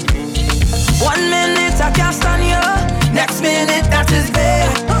 1 minute I can't stand you, next minute that is there.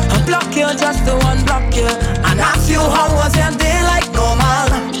 I block you just to unblock you, and ask you how was your day like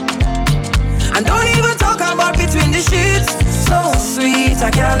normal. And don't even talk about between the sheets. So sweet, I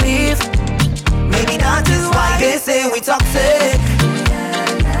can't leave. Maybe that is why they say we toxic.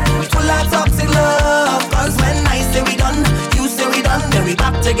 We full of toxic love, cause when I say we done, you say we done, then we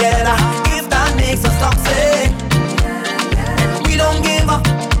back together, if that makes us toxic. We don't give up,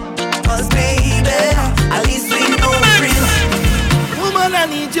 cause baby, at least we know it's real. Woman, I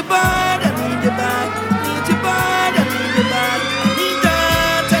need you bad, I need you bad, I need you bad, I need you bad, I need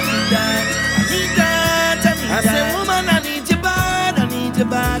that, I need that, I need that, I need that. I say, woman, I need you bad, I need you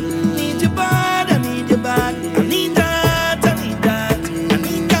bad, need you bad, I need you bad, I need that, I need that, I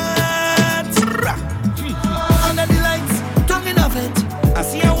need that. Under the lights, coming off it, I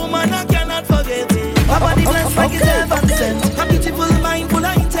see a woman I cannot forget it.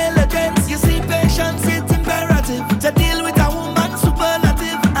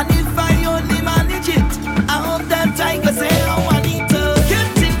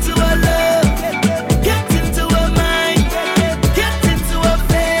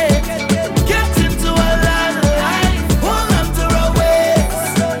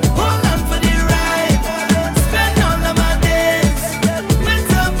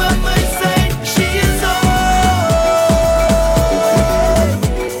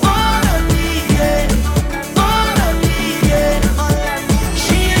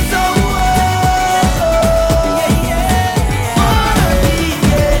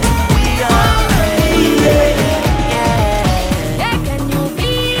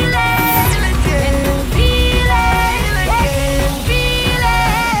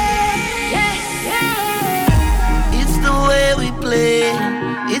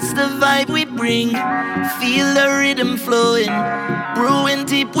 spring. Feel the rhythm flowing, brewing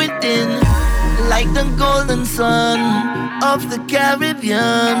deep within, like the golden sun of the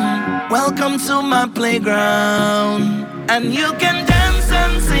Caribbean. Welcome to my playground, and you can dance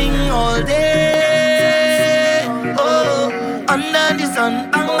and sing all day. Oh, under the sun,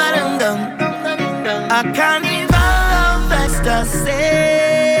 a carnival of ecstasy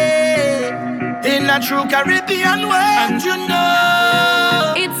in a true Caribbean way. And you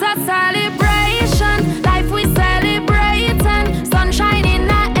know it's a celebration, life we celebrating, sun shining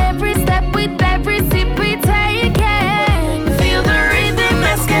at every step with every sip we taking. Feel the rhythm,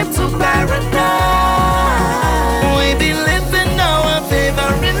 escape to paradise. We be living our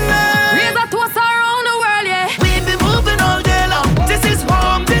favorite life. Raise a toast around the world, yeah. We be moving all day long. This is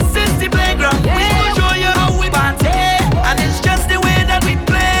home, this is the playground. Yeah. We will show you how we party, and it's just the way that we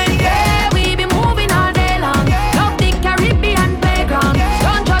play. Yeah, we be moving all day long. Love the Caribbean playground.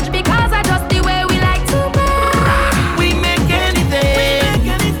 Don't judge because I just the way we like to play. We make anything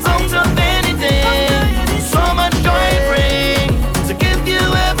out of anything. So much joy it brings to give you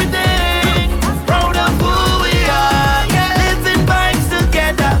everything. Proud of who we are, living vibes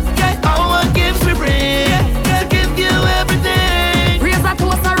together. Our gifts we bring to give you everything. Raise a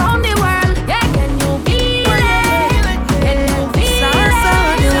toast around the world. Yeah, can you feel it? Can you feel it?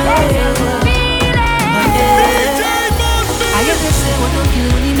 I hear they say one of you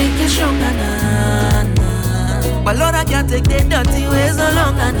only make you stronger, nah, nah. But Lord, I can't take the dirty ways no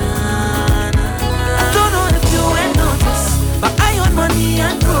longer, nah, nah. I don't know if you ain't noticed, but I own money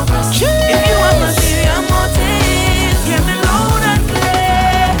and progress. If you have material motive, hear me loud and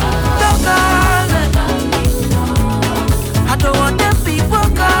clear. Don't call me. I don't want them people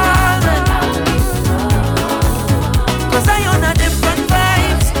call me, 'cause I own a different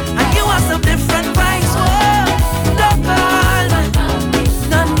vibes, and you have some different vibes. Oh, don't call me.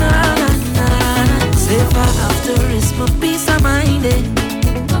 Nah, nah, nah, nah. Safer after risk my peace of mind, eh.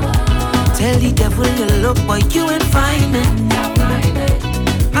 Tell the devil you look, boy, you ain't find me.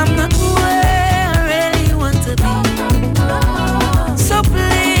 I'm not where I really want to be, so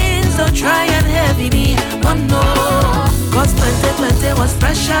please don't try and heavy me. Oh no, 'cause plenty was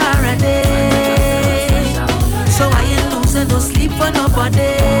pressure already. So I ain't losing no sleep for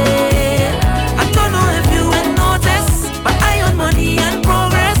nobody. I don't know if you ain't noticed, but I own money and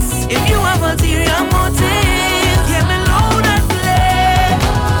progress. If you have ulterior motive, hear me loud and clear.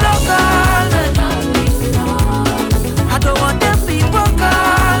 Don't call me. I don't want them people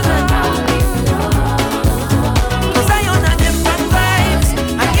call me, 'cause I own a different vibes,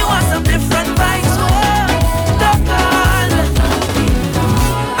 and you have some different vibes. Oh, don't call me.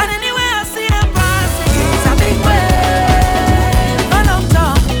 And anywhere I see them passing, it's a big wave. No long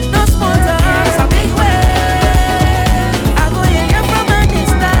talk, no small talk, it's a big wave. I go hear from a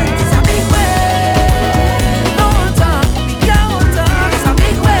distance, it's a big wave. No one talk, we can't talk, it's a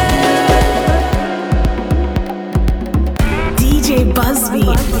big wave. DJ Busby.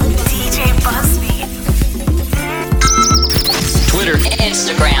 DJ Busby. Twitter,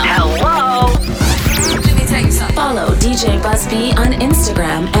 Instagram. Hello. Let me tell you something. Follow DJ Busby on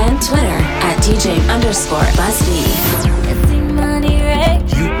Instagram and Twitter at DJ_Busby.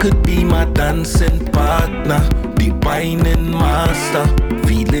 You could be my dancing partner, the whining master,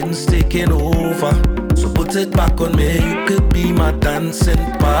 feelings taking over. So put it back on me. You could be my dancing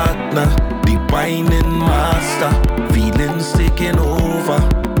partner, the whining master, feelings taking over.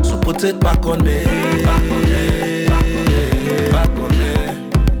 So put it back on me. Back on me. Back on me.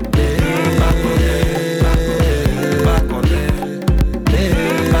 Back on me. Back on me.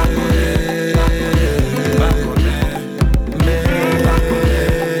 Back on me. Back on me.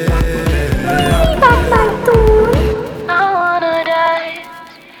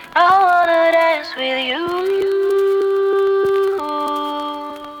 I wanna dance with you.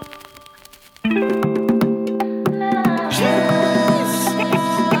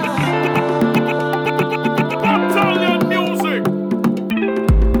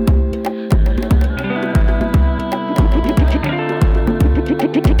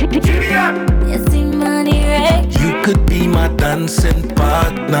 You could be my dancing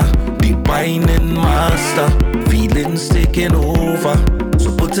partner, the whining master, feelings taking over. So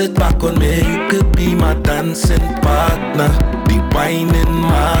put it back on me. You could be my dancing partner, the whining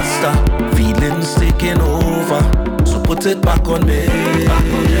master, feelings taking over. So put it back on me. Back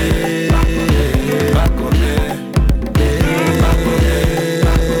on me. Back on me. Back on me.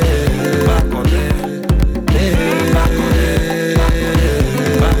 Back on me. Back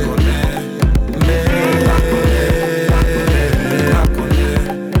on me. Back on me.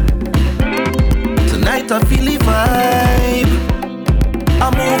 Tonight I feel the vibe.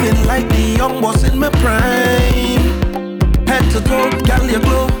 I'm moving like the young boy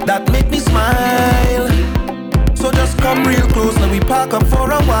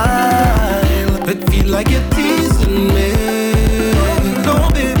smile. It feel like you're teasing me. No,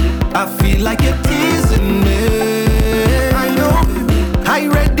 baby, I feel like you're teasing me. I know, I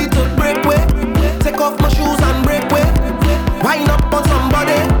ready to break way. Take off my shoes and break way. Wind up on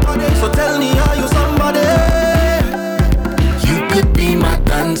somebody. So tell me, are you somebody? You could be my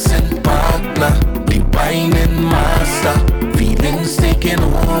dancing partner, the whining master, feelings taking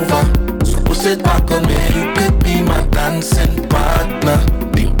over. So push it back on me. You could be my dancing partner,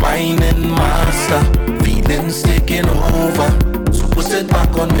 the whining master, feelings taking over. So push it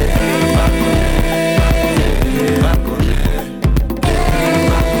back on me. Back on me. Back on me.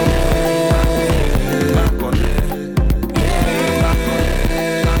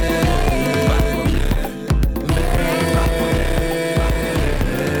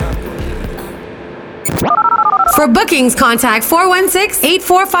 For bookings, contact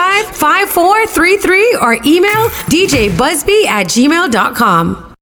 416-845-5433 or email djbusby@gmail.com.